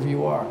outside, wherever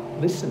you are.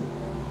 Listen.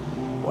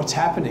 What's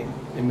happening?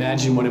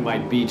 Imagine what it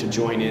might be to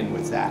join in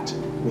with that,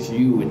 with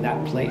you in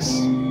that place.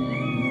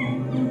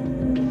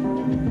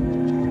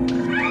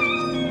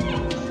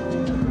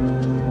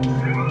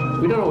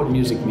 We don't know what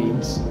music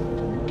means.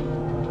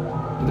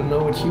 We don't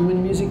know what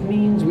human music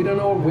means. We don't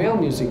know what whale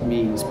music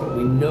means, but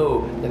we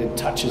know that it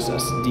touches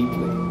us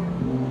deeply.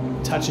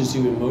 It touches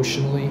you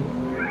emotionally.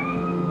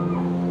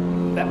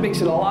 That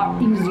makes it a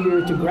lot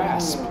easier to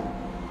grasp.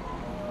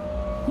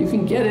 You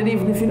can get it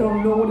even if you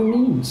don't know what it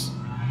means.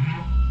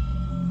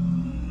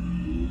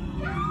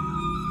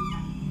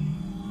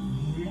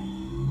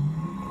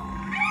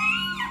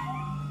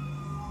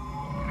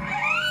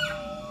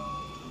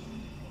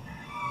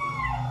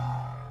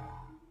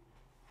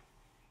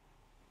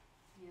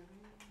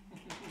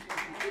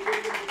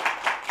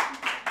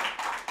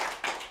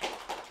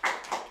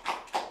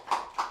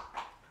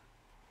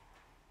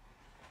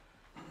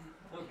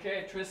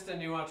 Okay,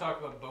 Tristan, you want to talk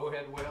about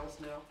bowhead whales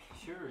now?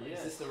 Sure, Is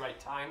yes. this the right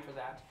time for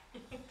that?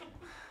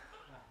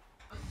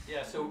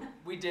 Yeah, so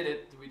we did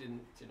it. We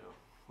didn't,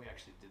 we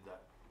actually did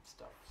that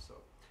stuff. So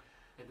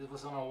It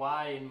was on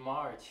Hawaii in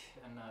March,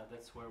 and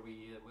that's where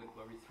we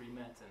three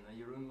met. And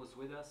Jeroen was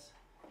with us.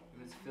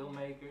 He was a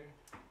filmmaker,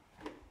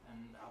 and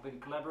I've been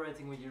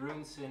collaborating with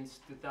Jeroen since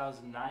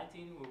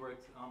 2019. We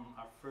worked on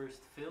our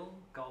first film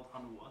called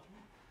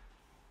Underwater,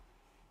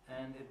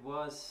 and it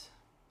was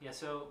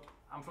So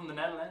I'm from the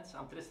Netherlands.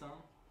 I'm Tristan,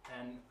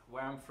 and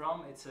where I'm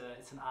from, it's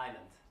an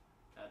island,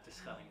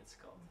 Terschelling it's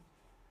called.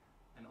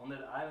 And on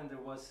that island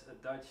there was a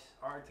Dutch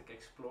Arctic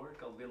explorer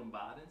called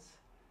Leeuwarden.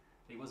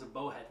 He was a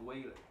bowhead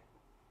whaler,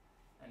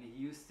 and he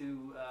used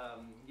to,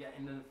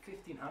 in the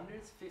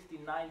 1500s,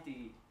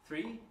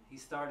 1593, he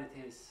started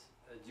his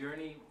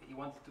journey. He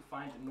wanted to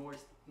find the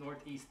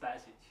northeast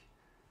passage.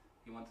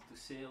 He wanted to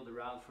sail the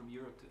route from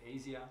Europe to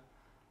Asia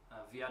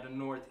via the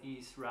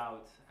northeast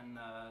route, and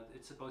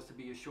it's supposed to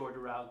be a shorter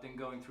route than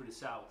going through the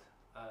south,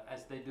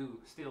 as they do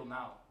still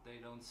now. They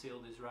don't sail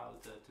this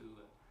route to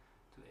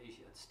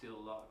Asia. It's still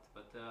locked.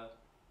 But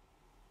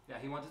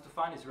he wanted to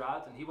find his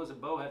route, and he was a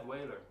bowhead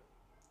whaler.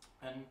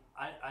 And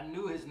I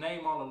knew his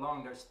name all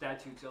along. There's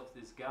statues of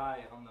this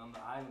guy on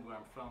the island where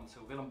I'm from. So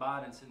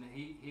Leeuwarden, and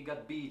he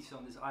got beached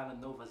on this island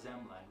Nova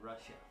Zembla in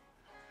Russia.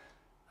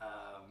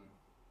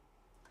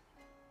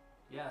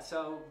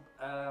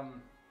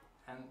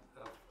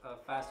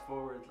 Fast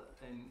forward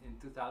in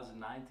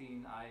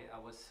 2019, I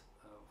was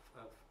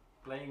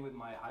playing with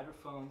my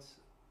hydrophones.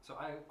 So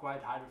I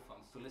acquired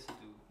hydrophones to listen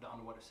to the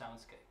underwater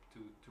soundscape,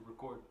 to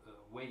record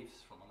waves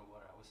from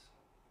underwater. I was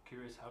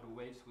curious how the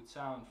waves would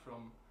sound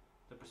from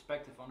the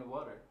perspective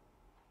underwater.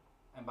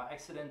 And by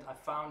accident I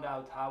found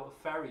out how a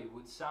ferry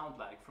would sound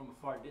like from a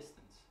far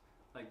distance.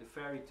 Like the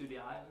ferry to the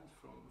island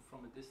from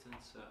a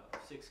distance of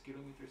 6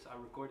 kilometers. I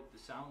recorded the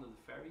sound of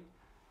the ferry.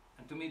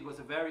 And to me it was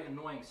a very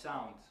annoying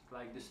sound,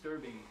 like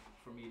disturbing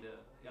for me the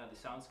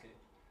soundscape.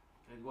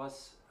 And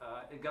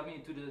it got me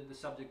into the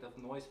subject of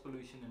noise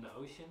pollution in the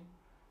ocean.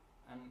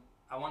 And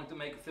I wanted to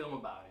make a film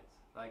about it,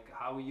 like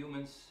how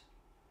humans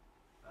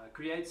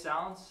create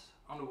sounds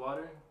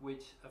underwater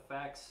which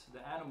affects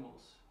the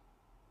animals,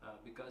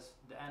 because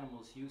the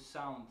animals use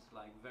sound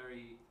like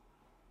very,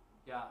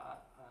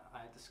 I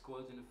had this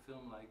quote in the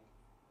film like,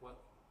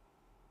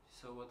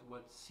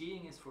 what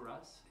seeing is for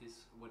us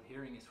is what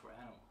hearing is for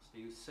animals.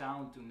 They use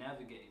sound to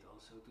navigate,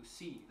 also to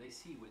see. They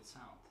see with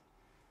sound,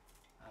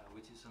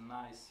 which is a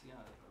nice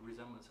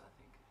resemblance, I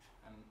think.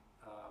 And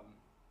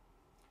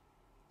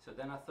so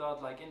then I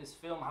thought, like in this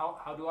film,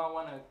 how do I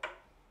want to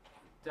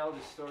tell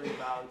this story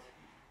about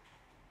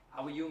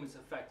how humans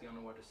affect the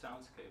underwater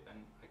soundscape? And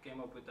I came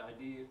up with the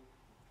idea,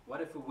 what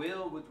if a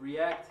whale would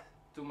react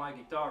to my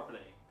guitar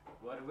playing?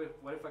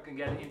 What if I can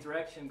get an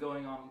interaction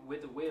going on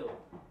with the whale?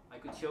 I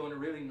could show in a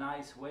really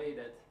nice way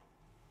that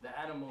the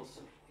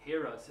animals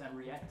hear us and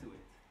react to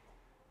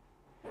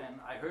it. And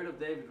I heard of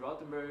David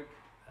Rothenberg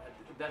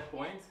at that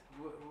point.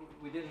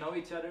 We didn't know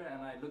each other,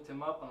 and I looked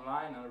him up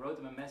online and I wrote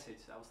him a message.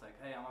 I was like,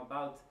 hey, I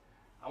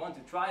want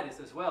to try this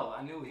as well.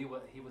 I knew he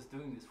was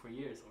doing this for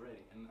years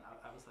already, and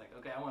I was like,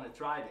 okay, I want to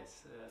try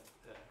this.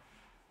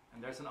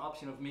 And there's an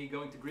option of me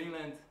going to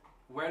Greenland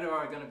where there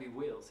are going to be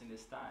whales in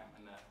this time.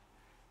 And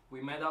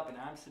we met up in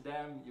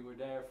Amsterdam. You were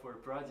there for a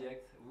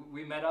project.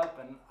 We met up,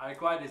 and I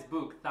acquired this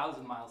book,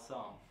 1,000 Mile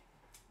Song.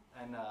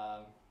 And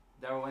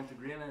there I went to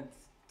Greenland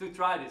to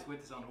try this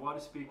with this underwater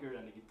speaker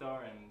and the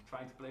guitar and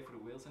trying to play for the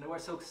whales. And they were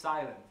so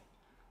silent.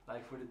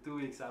 Like for the 2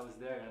 weeks I was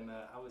there, and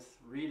I was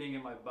reading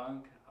in my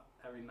bunk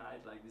every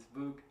night, like this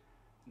book.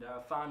 And there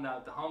I found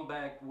out the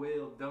humpback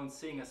whale don't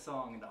sing a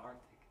song in the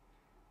Arctic.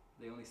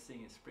 They only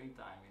sing in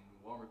springtime in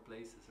warmer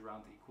places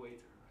around the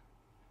equator.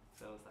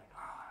 So I was like,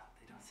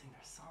 they don't sing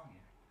their song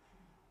here.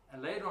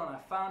 And later on I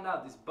found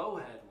out this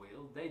bowhead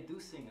whale, they do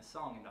sing a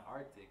song in the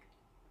Arctic.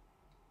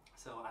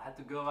 So I had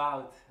to go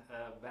out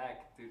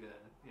back to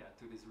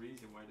this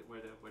region where the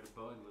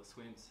bowhead whale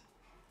swims.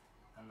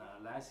 And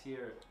last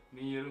year,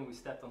 me and Jeroen, we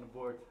stepped on the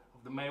board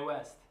of the May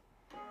West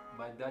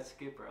by Dutch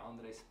skipper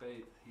André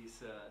Spade.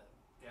 He's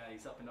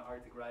up in the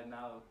Arctic right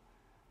now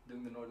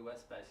doing the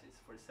Northwest Passage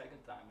for the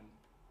second time. And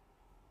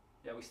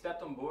yeah, we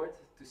stepped on board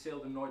to sail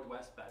the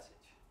Northwest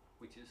Passage,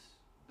 which is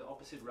the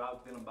opposite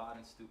route Willem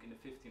Barents took in the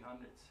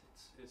 1500s.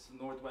 It's the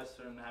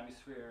northwestern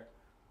hemisphere,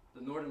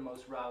 the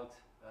northernmost route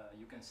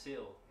you can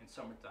sail in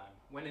summertime.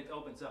 When it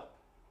opens up,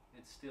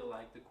 it's still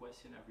like the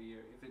question every year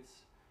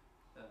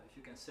if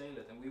you can sail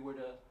it. And we were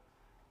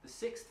the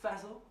sixth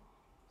vessel.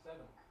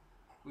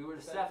 We were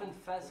the seventh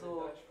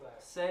vessel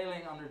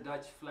sailing under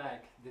Dutch flag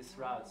this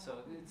route. So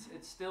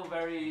it's still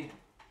very,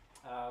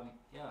 I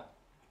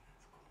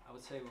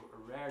would say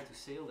rare to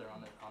sail there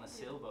on a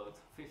sailboat,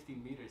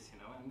 15 meters, you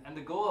know. And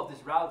the goal of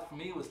this route for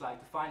me was like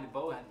to find a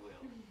bowhead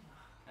whale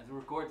and to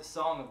record the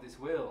song of this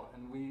whale.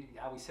 And we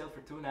sailed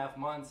for 2.5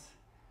 months.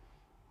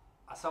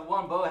 I saw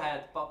one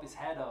bowhead pop his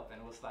head up,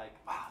 and it was like,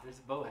 wow, there's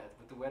a bowhead.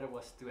 But the weather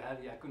was too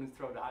heavy. I couldn't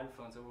throw the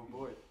hydrophones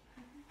overboard.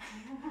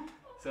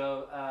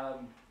 So,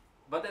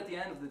 but at the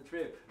end of the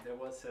trip, there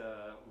was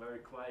a very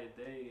quiet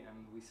day,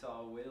 and we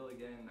saw a whale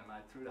again. And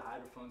I threw the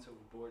hydrophones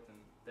overboard, and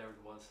there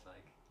it was,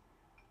 like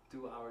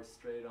 2 hours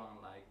straight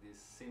on, like this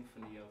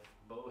symphony of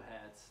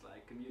bowheads,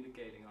 like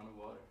communicating on the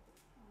water.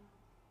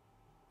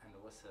 And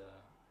it was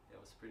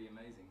pretty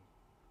amazing.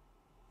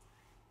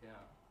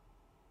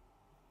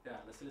 Yeah,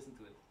 let's listen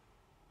to it.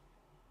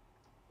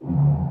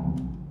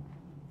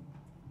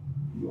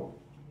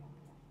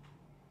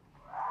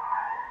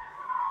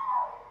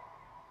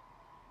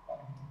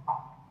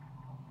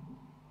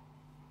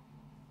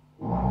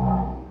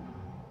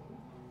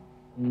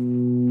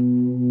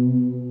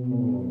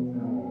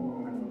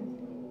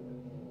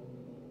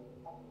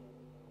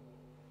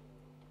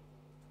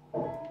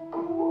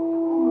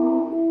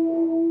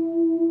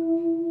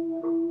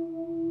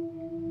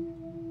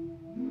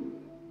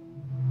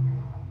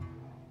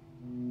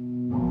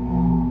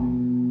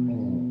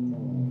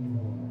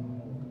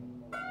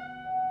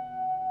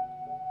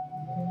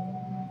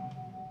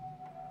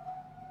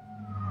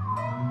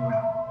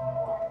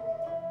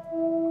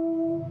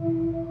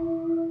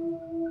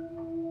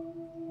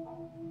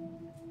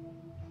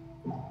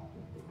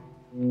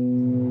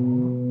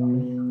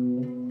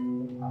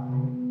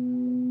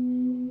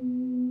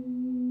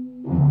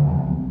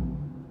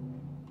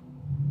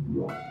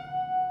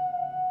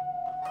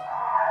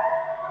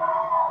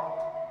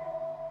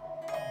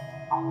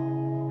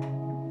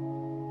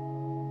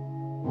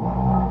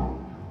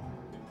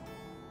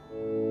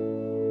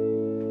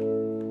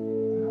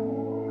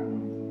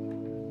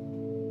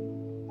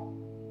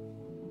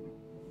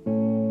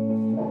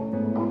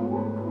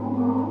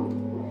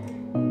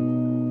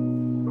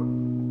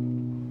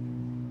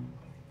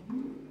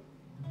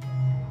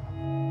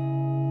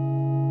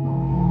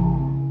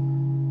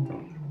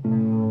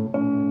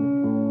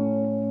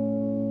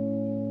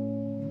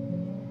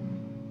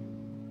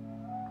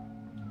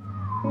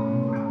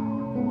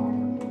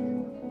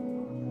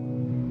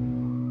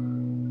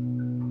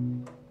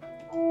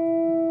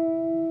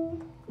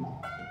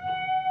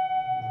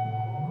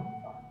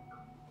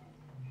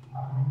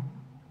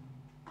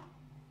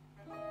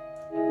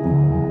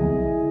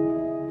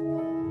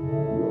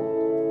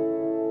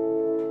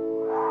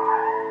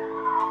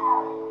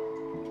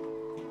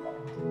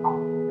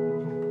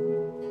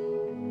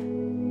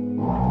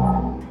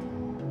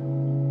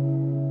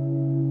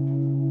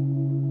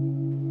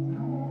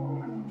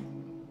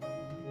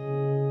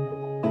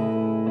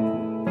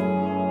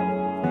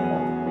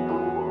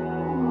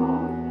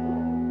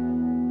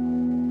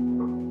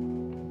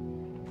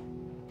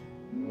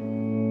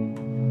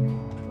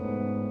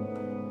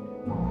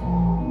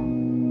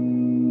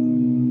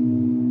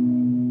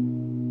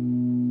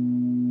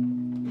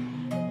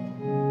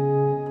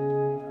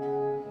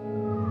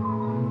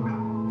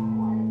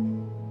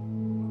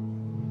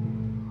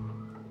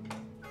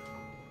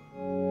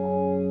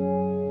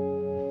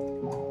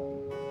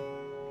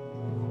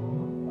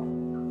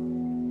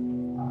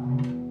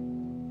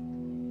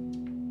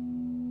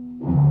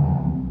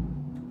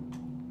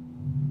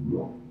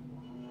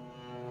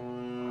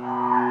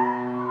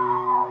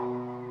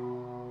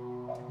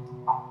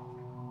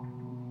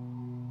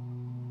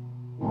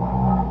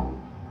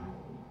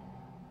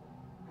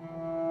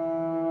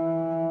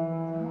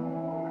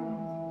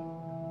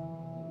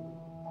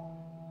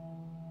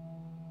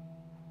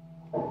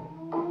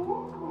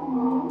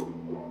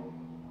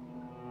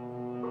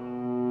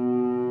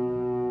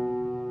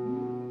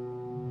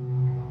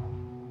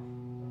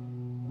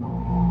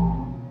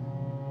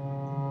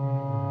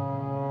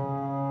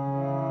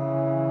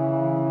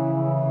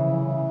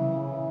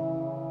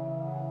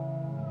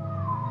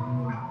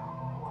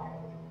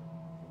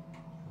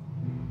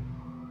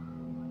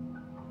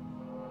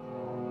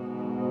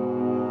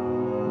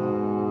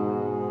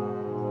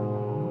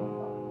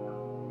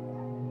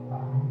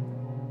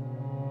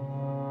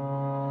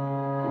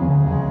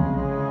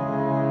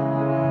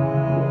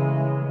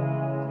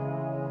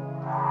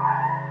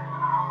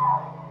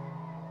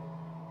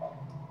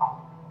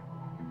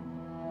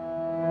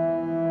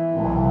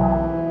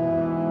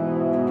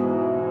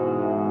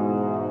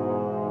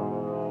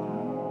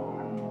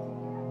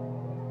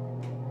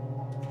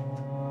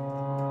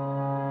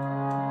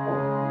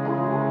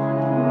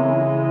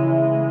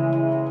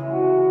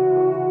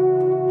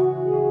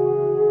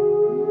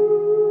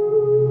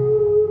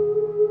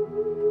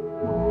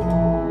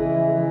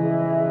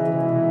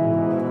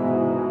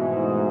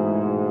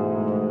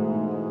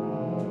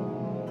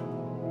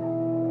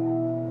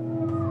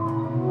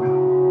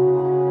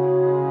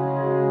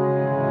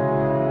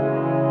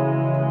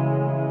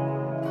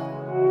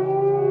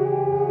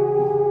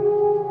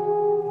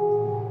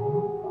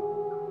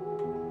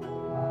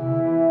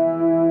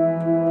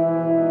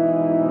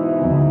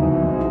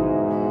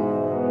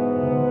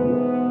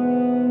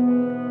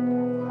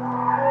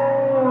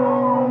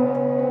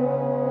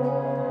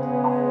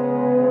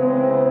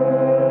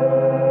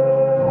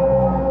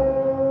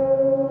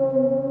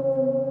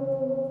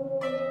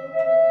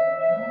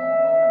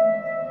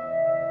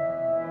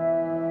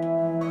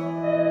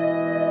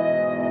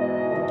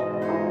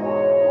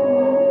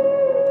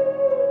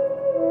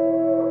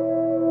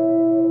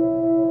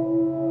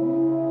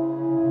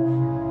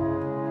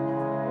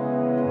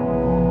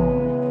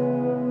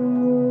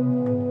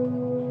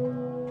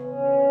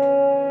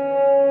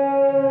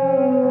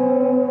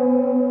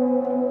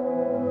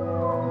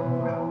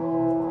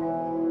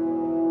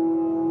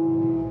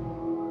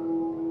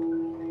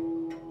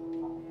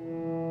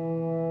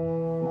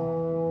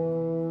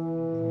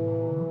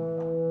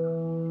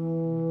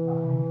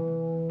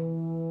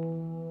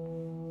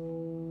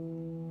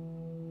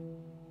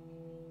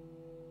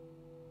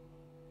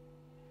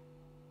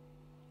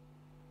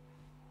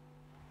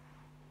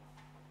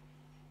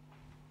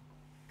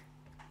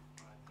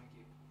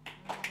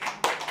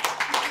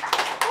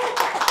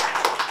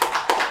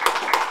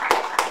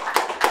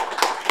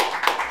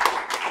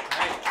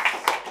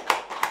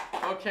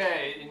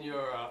 Okay, in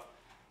your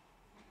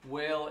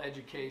whale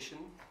education,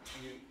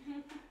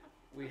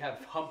 we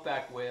have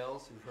humpback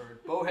whales, you've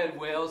heard. Bowhead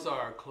whales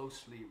are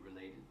closely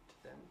related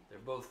to them. They're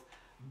both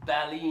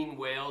baleen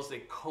whales.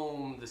 They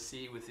comb the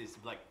sea with these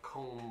like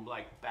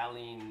comb-like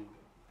baleen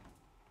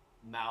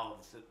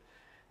mouths that,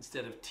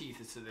 instead of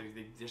teeth, so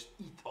they just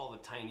eat all the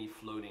tiny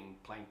floating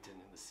plankton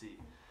in the sea.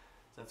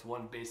 So that's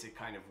one basic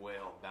kind of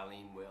whale,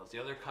 baleen whales.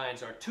 The other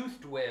kinds are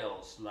toothed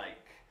whales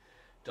like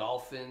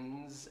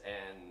dolphins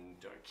and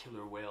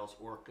killer whales,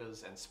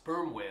 orcas, and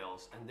sperm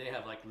whales, and they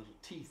have like little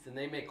teeth, and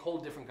they make whole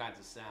different kinds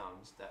of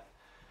sounds that,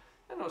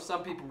 I don't know,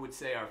 some people would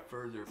say are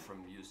further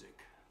from music.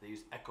 They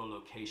use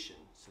echolocation,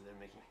 so they're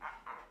making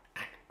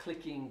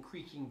clicking,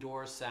 creaking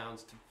door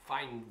sounds to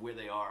find where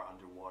they are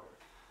underwater.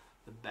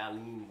 The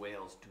baleen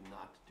whales do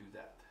not do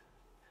that.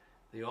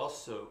 They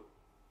also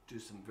do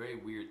some very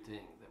weird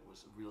thing that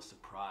was a real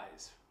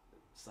surprise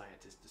that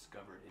scientists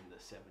discovered in the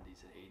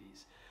 70s and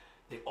 80s.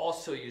 They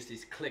also use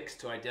these clicks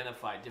to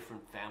identify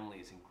different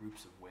families and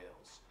groups of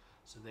whales.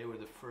 So they were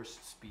the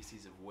first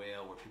species of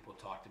whale where people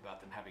talked about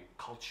them having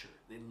culture.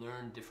 They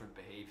learned different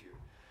behavior.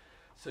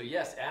 So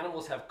yes,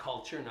 animals have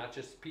culture, not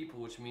just people,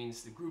 which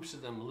means the groups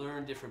of them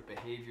learn different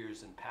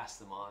behaviors and pass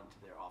them on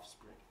to their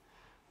offspring.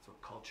 That's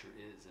what culture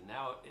is. And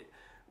now,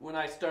 when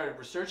I started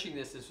researching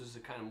this, this was a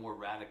kind of more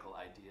radical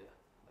idea,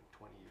 like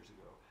 20 years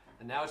ago.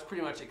 And now it's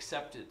pretty much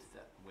accepted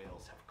that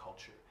whales have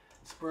culture.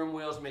 Sperm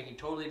whales making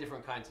totally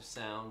different kinds of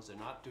sounds. They're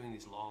not doing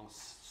these long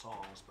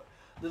songs, but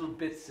little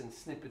bits and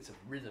snippets of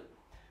rhythm.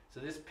 So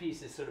this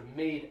piece is sort of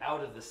made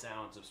out of the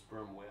sounds of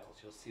sperm whales.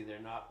 You'll see they're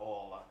not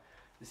all,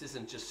 this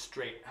isn't just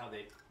straight how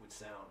they would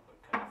sound,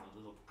 but kind of the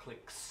little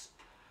clicks,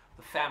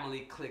 the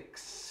family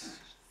clicks,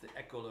 the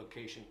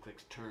echolocation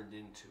clicks turned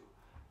into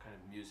kind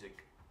of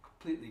music,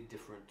 completely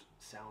different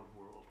sound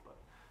world, but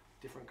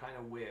different kind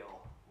of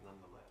whale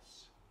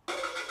nonetheless.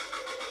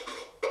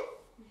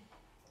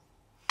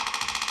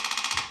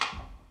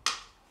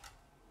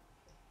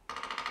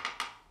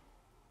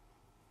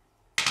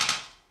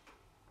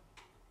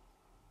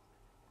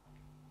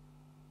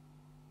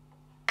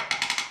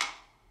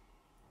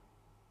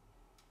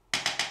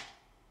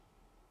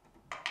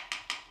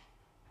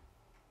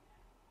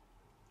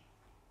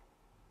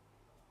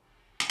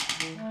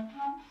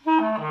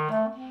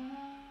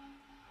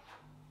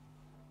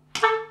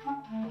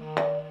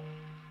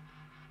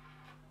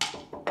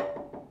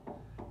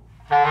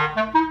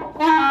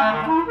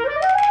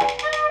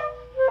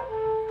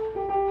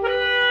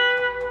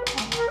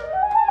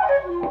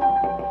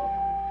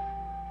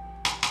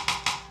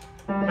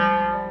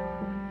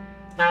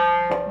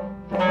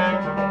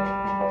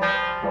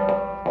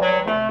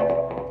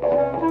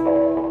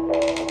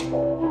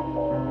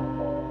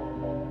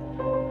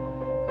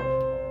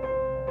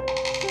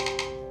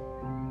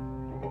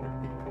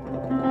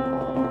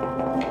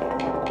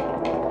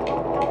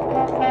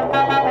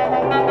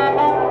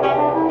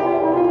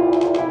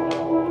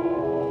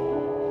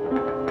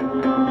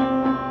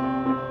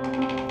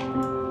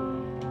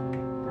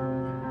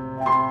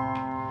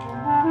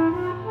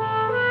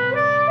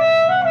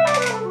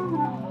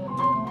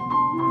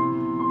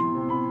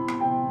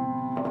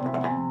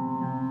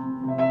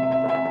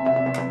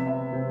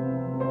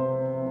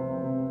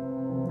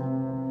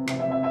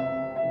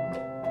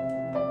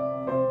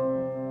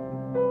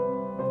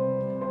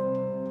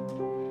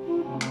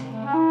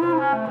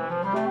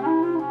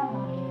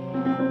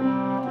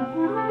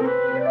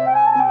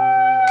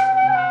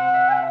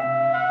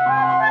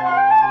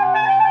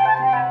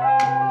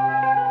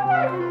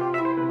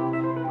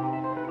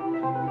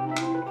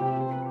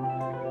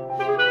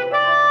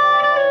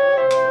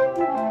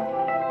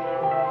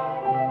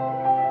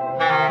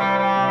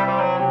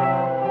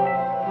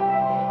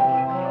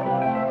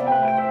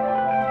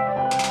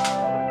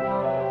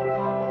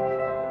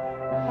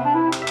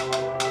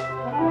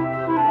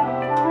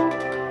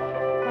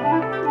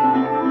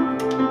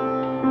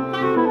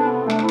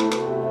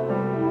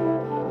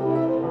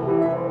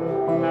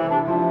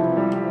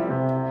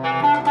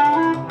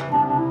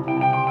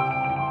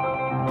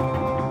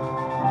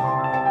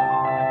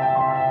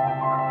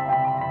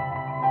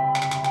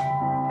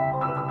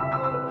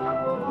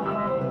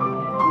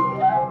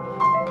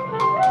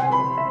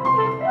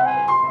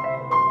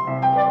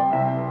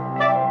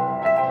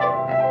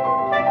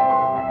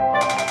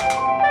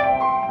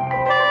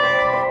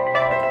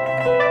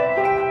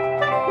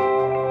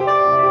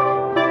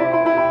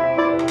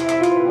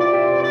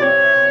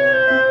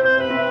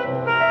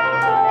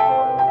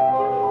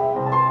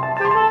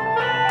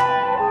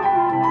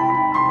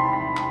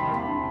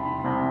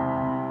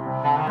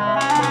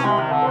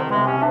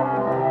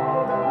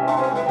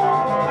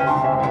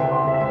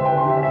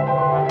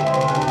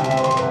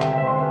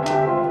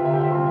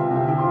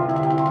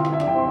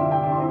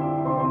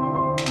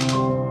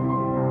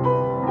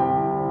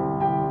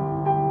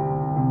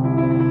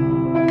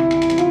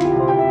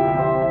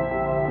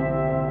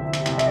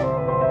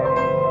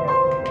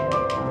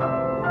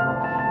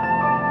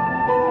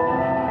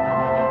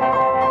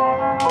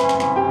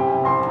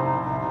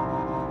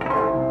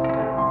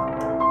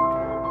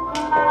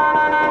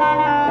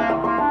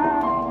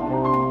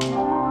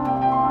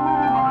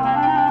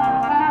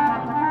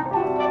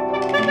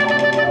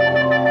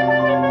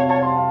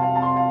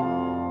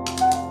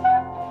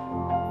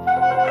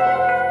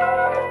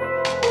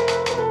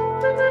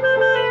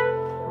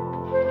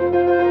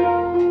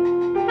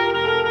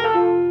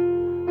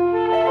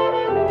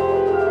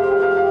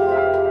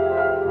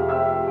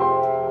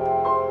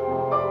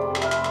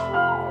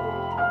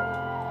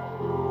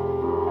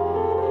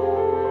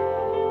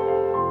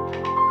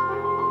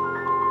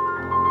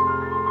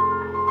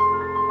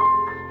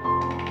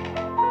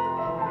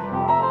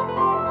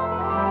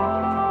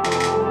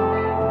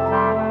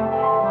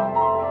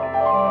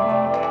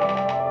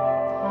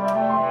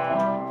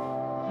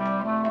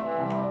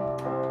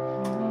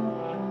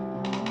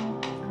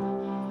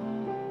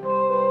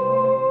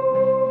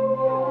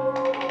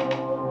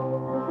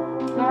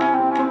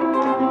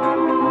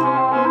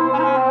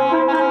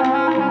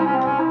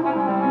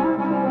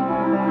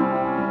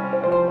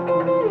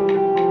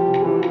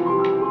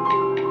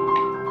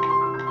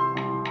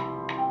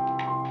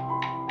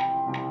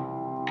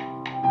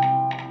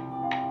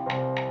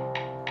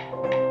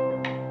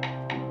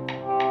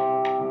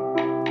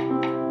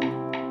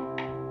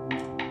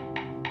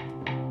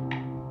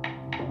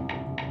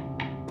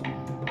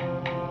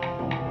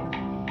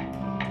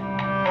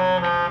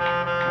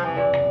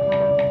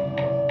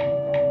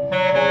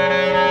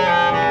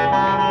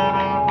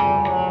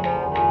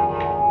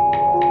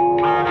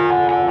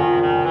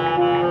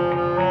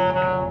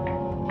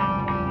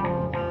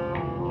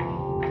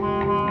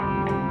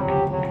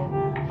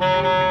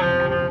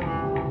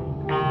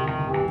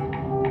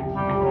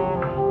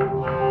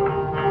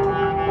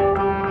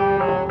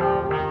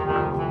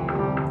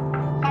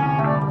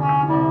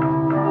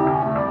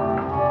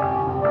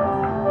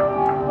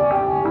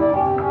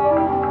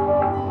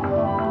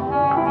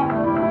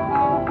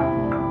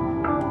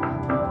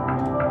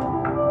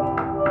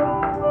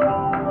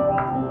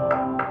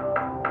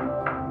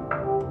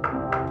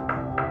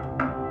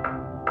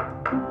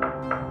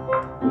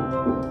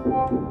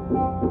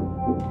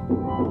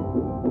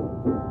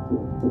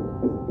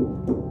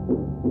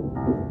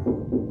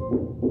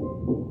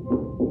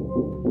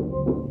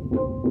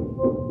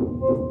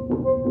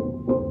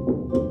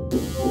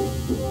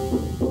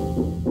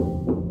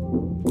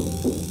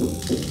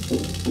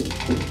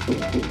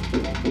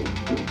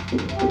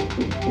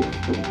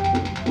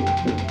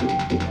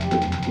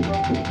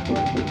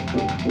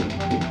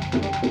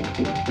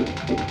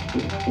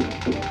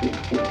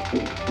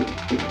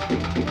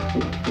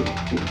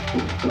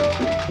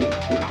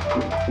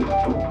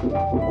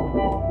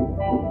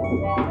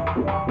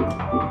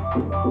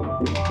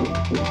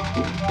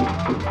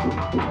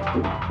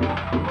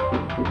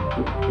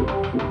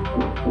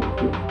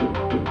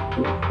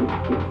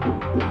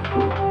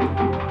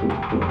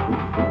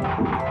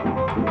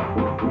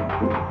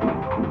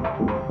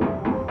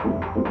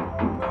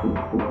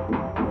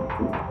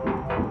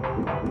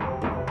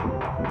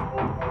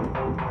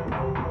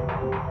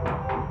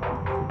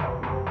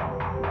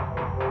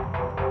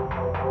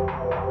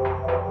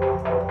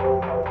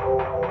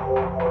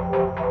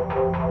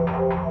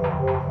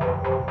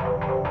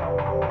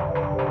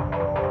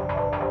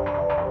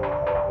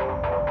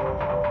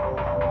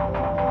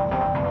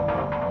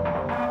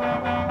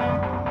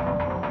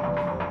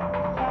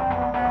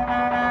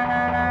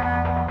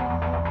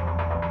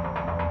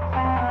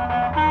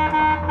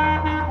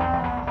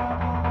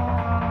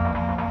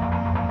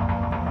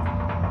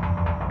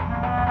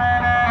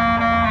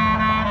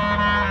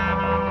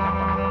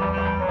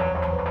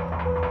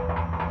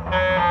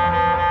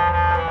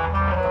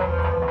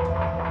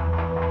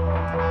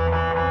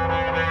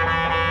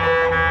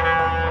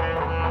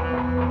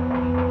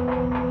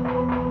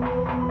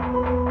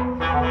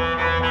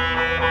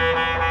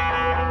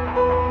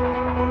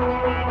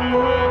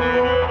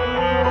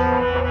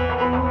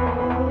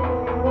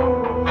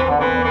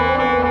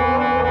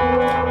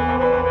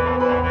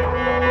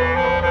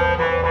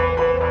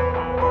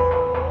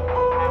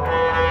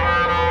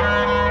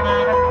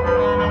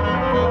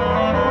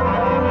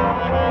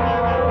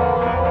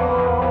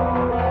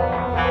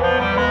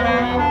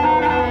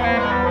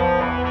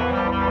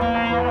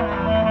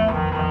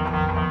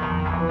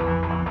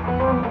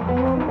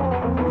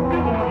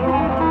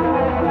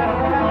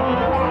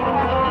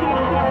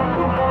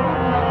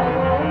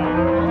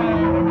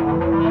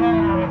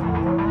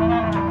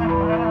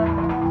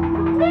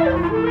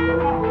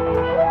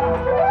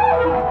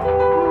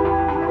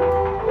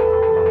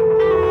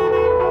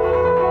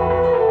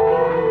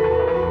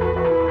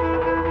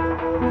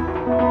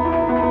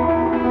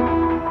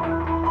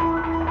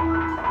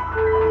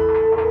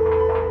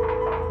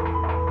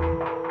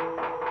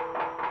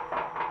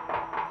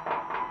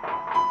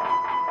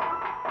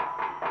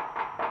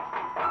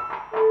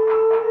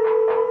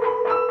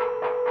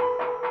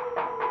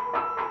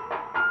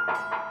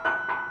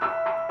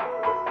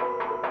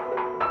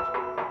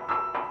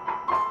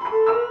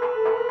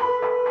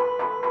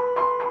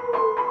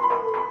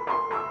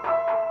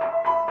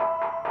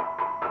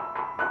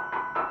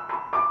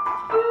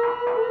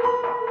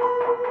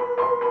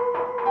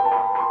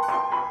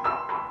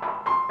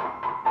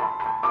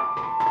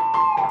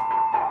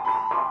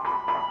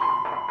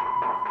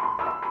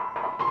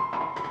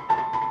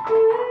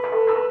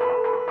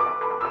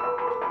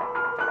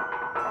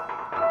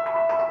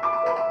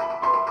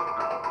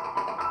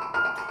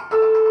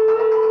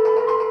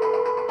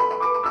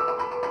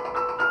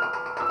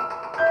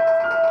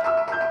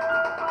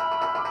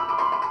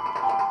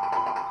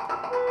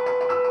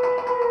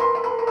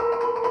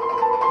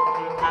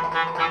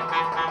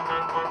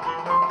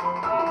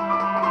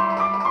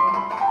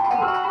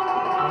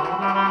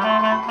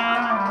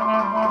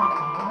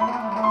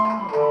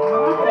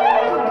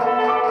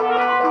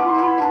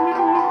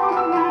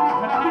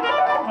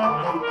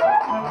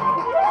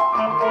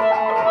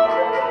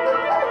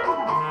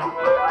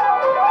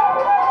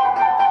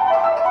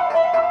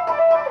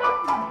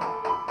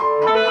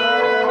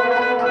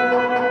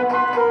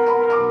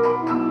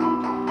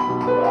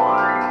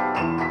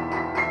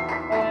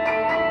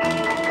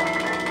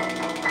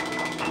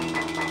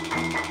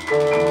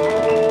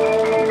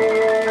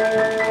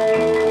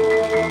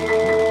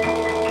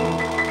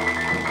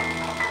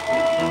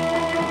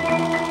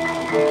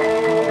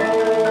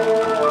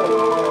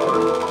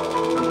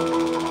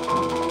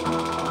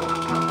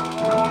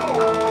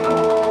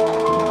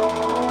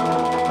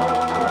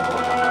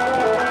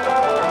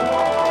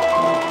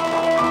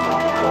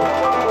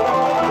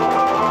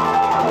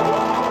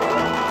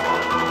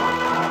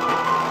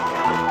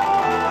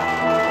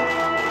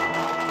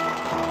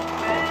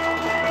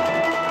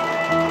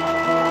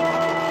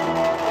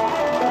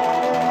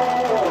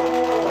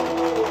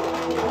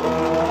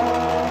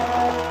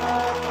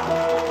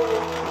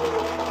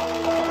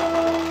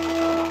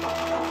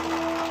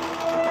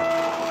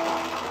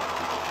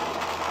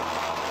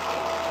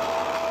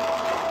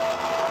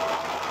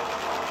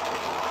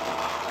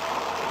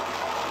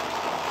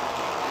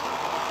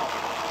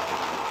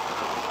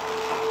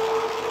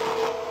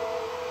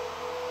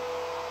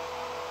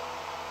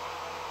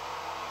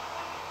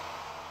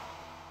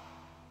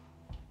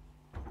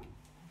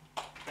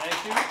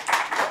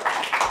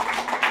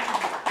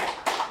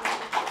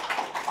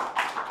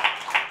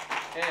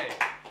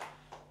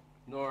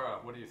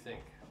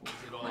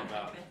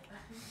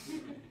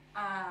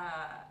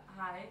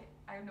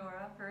 I'm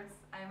Nora First.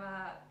 I'm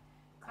a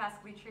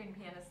classically trained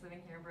pianist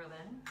living here in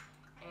Berlin,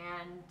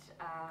 and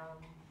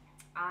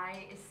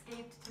I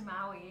escaped to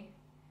Maui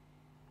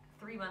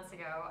 3 months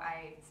ago,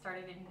 I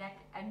started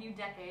a new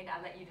decade.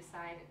 I'll let you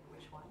decide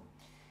which one.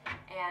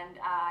 And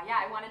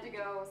yeah, I wanted to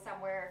go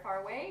somewhere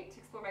far away to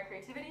explore my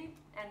creativity.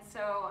 And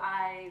so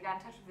I got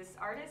in touch with this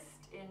artist.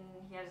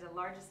 He has a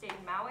large estate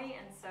in Maui.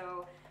 And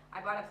so I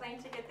bought a plane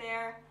ticket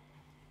there.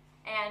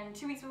 And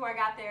 2 weeks before I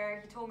got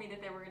there, he told me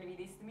that there were going to be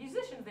these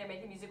musicians there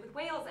making music with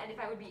whales, and if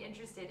I would be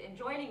interested in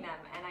joining them.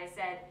 And I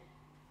said,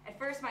 at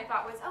first my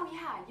thought was, oh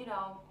yeah, you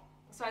know.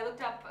 So I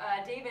looked up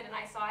David, and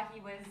I saw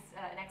he was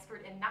an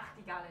expert in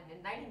nachtigallen,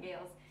 in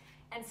nightingales.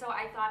 And so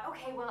I thought,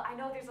 okay, well, I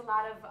know there's a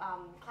lot of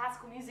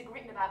classical music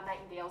written about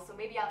nightingales, so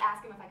maybe I'll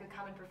ask him if I could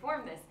come and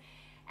perform this.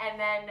 And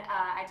then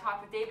I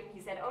talked with David, and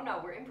he said, oh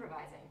no, we're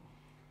improvising.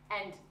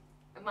 And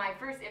my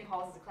first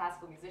impulse as a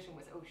classical musician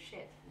was, oh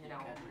shit, you know,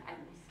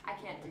 I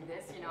can't do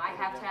this, you know, I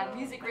have to have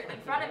music written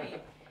in front of me.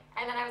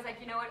 And then I was like,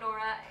 you know what,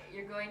 Nora,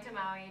 you're going to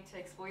Maui to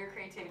explore your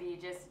creativity,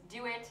 just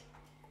do it,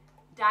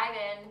 dive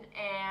in.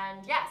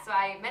 And yeah, so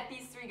I met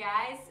these 3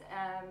 guys,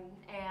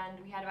 and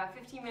we had about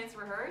 15 minutes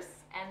rehearse,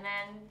 and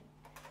then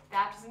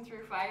baptism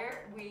through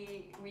fire,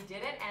 we did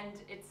it, and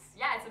it's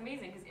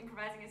amazing, because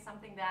improvising is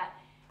something that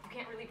you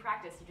can't really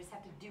practice, you just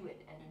have to do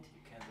it. And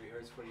you can't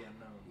rehearse for the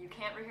unknown. You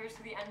can't rehearse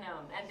for the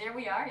unknown. And there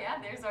we are,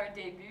 yeah, there's our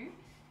debut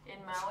in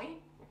Maui.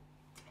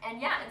 And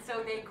yeah, and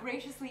so they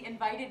graciously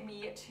invited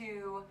me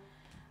to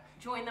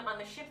join them on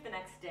the ship the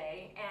next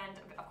day, and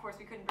of course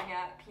we couldn't bring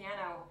a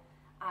piano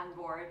on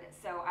board,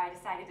 so I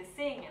decided to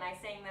sing, and I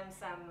sang them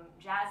some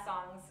jazz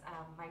songs.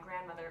 My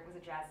grandmother was a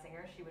jazz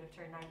singer, she would have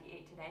turned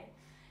 98 today.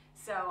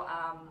 So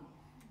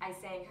I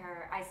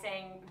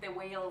sang the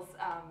Whales,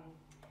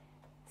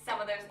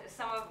 some of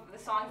the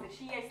songs that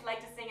she used to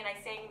like to sing, and I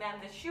sang them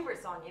the Schubert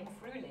song, Im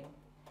Frühling.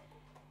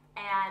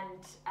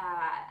 And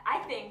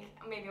I think,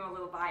 maybe I'm a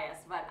little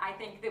biased, but I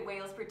think the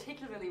whales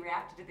particularly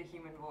reacted to the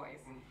human voice.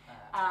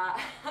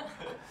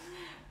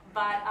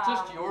 But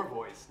just your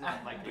voice,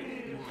 not like the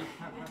human.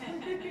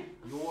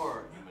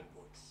 Your human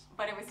voice.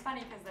 But it was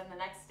funny because then the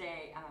next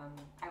day,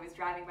 I was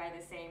driving by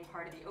the same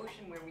part of the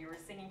ocean where we were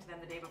singing to them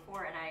the day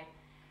before, and I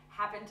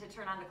happened to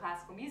turn on the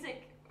classical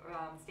music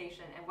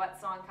station, and what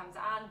song comes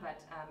on but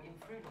Im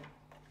Frühling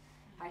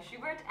by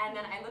Schubert, and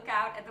then I look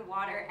out at the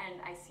water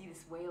and I see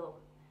this whale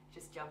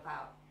just jump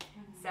out.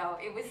 So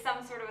it was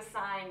some sort of a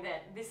sign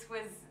that this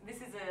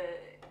is a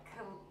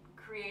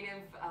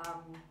creative,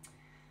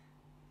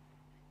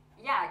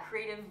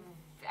 creative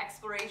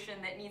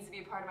exploration that needs to be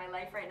a part of my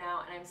life right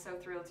now, and I'm so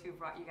thrilled to have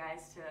brought you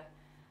guys to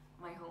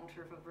my home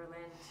turf of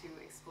Berlin to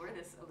explore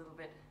this a little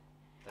bit.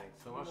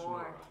 Thanks so much, more.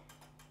 Nora.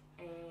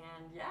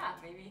 And yeah,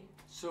 maybe.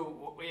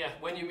 So yeah,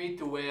 when you meet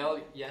the whale,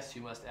 yes,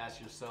 you must ask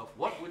yourself,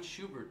 what would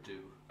Schubert do?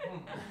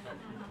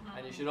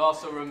 And you should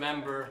also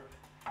remember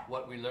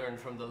what we learned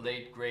from the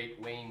late, great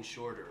Wayne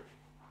Shorter,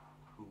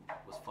 who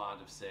was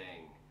fond of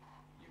saying,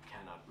 you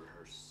cannot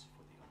rehearse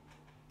for the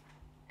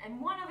unknown.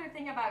 And one other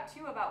thing about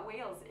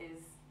whales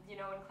is, you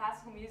know, in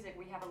classical music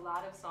we have a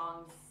lot of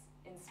songs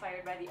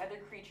inspired by the other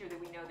creature that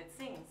we know that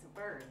sings,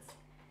 birds.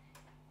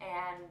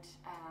 And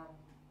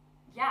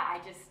yeah,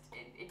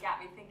 it got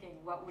me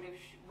thinking, what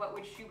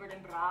would Schubert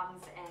and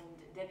Brahms and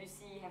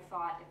Debussy have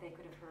thought if they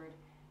could have heard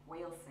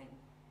whales sing?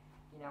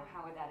 You know,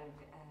 how would that have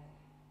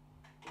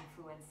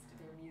influenced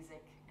their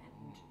music?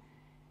 And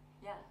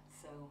yeah,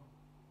 so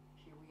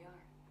here we are.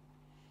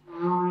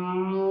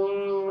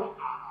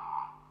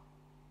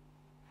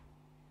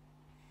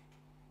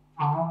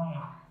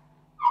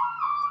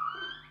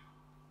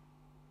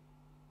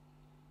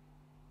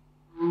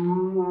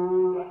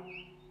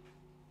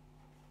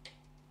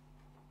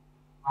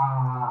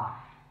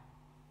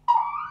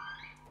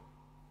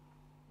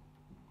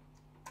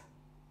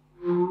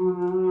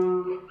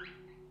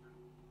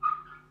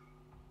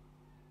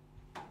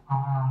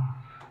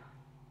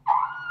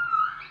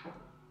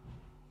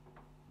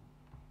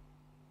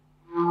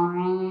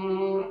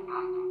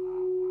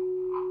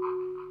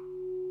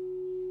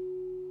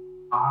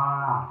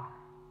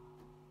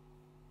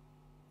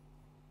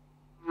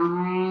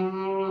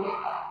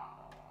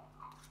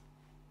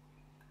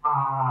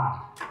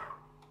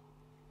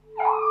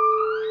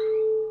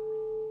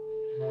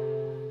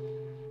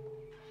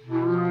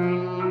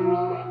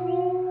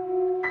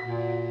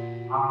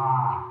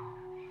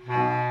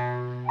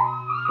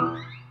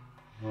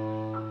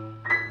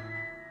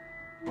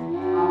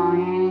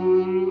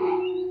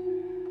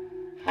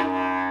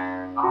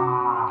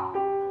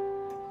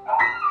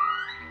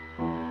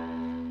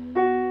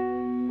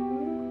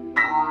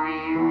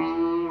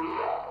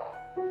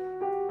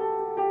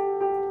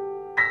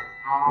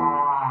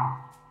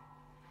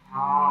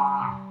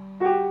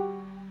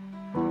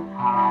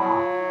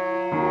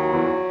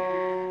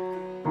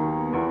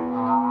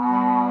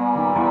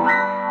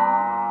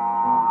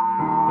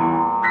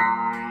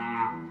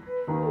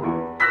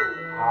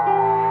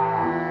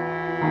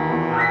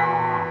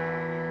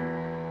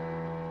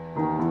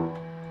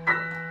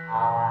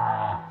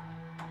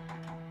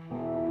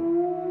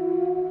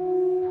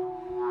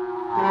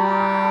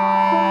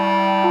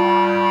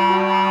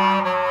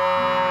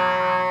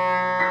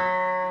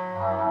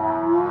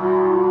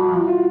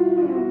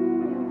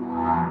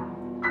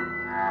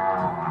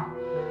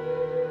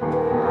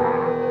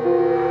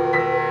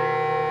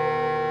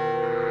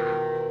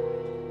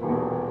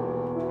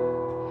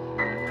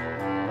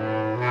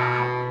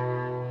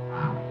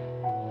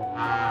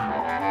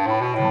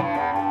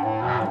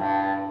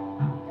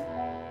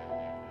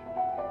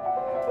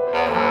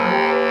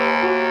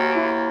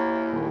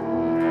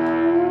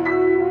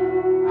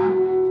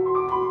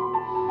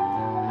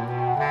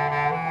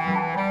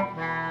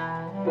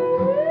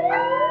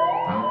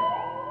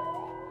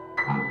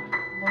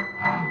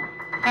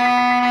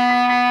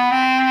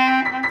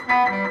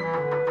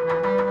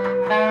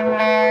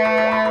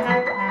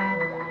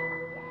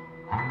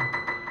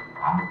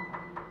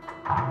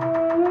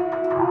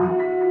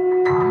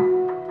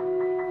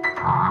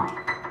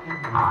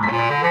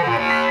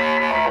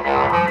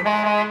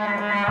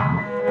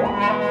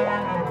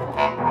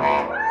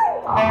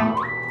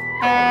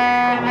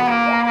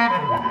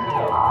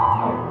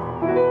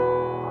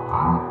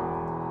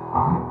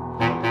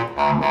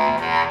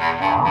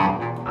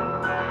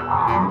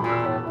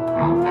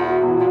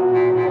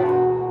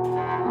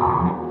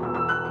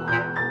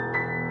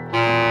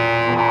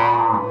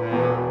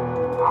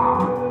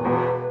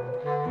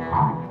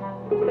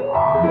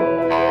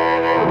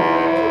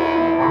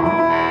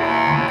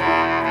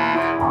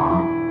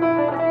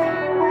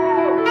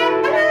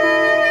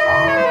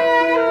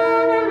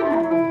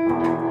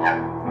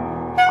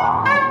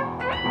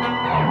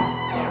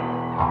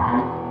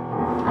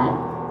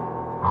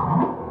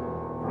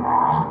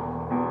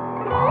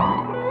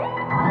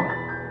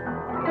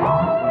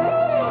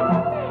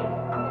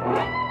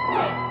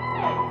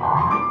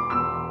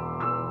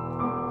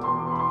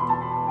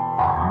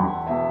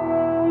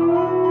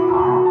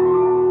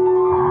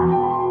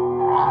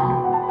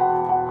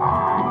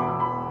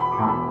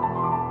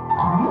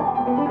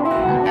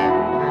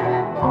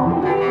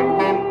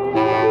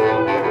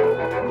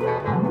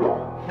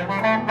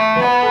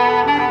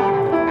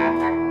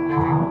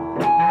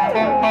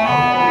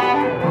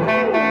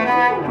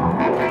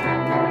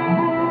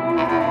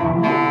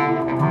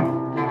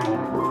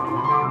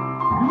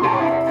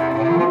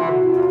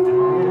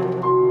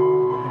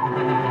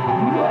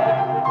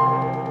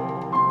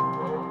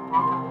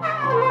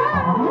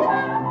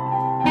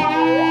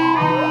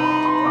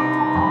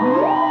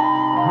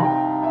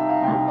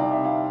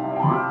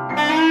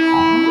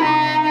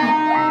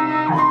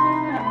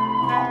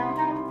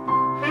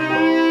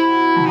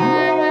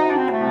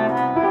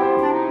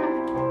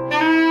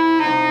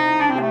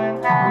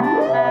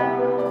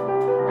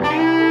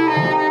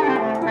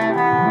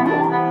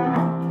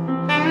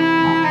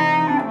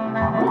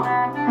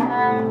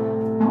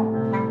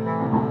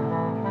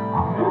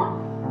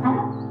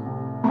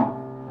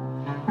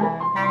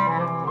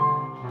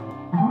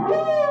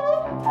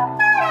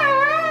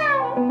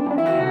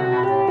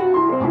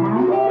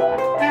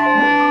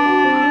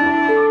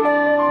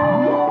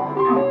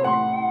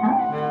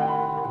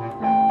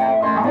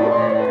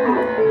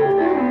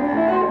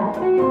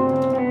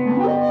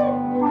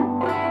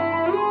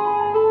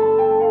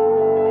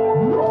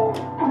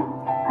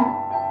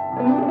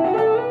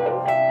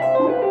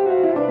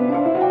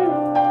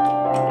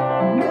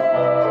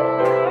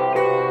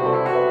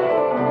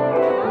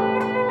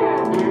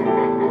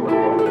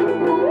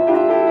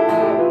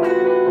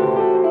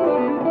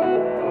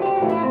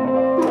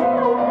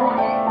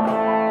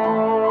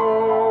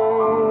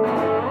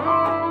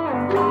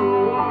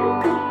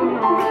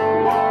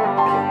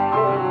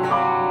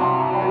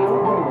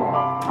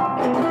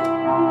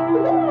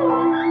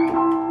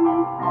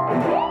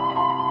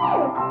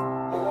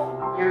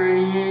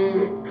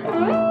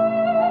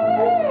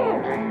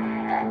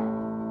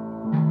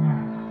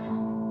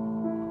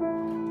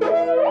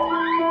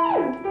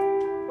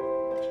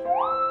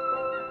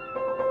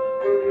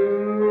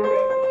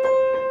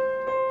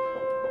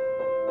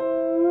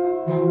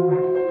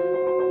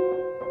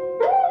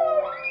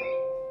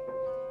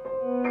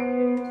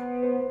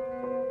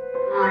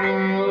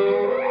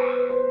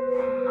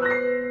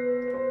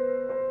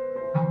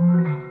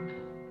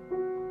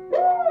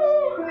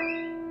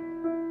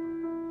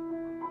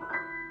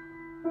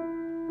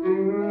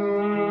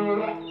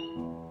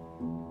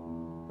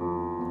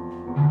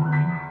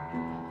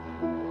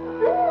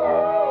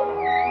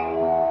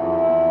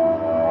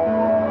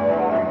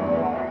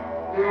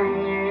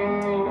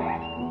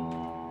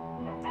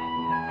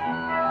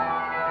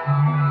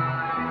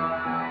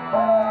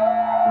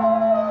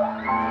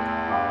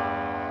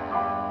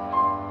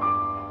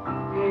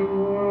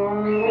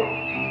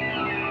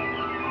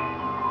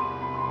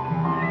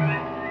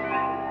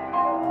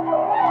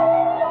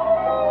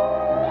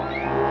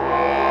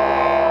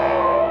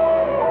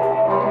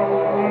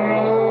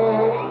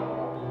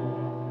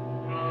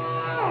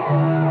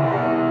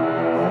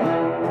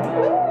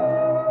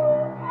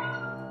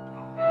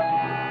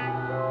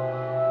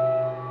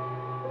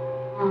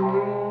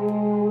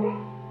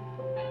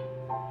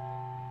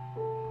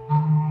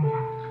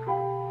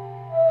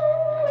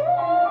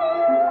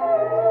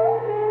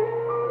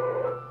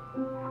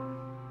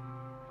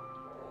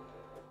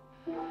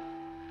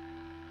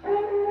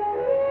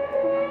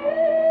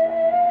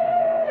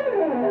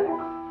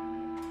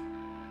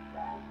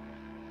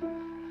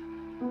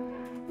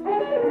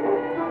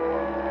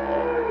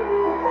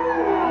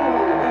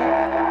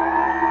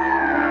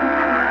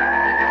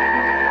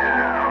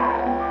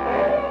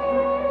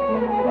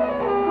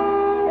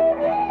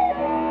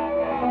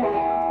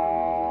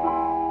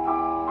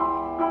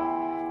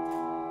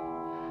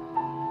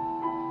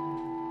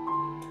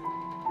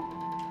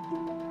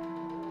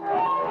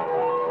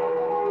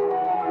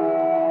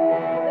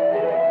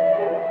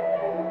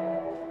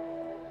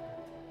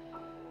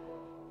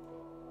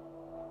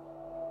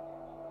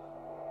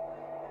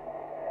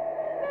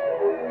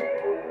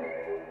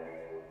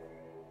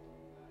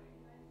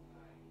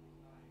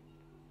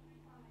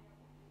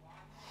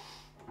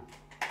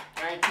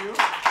 Thank you.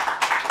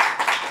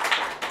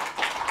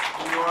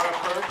 Nora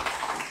Kurtz.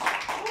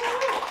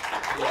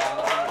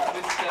 Yeah,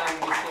 Tristan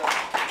Visser.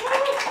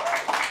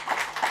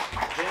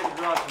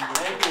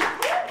 Thank you.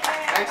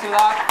 Thanks a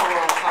lot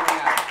for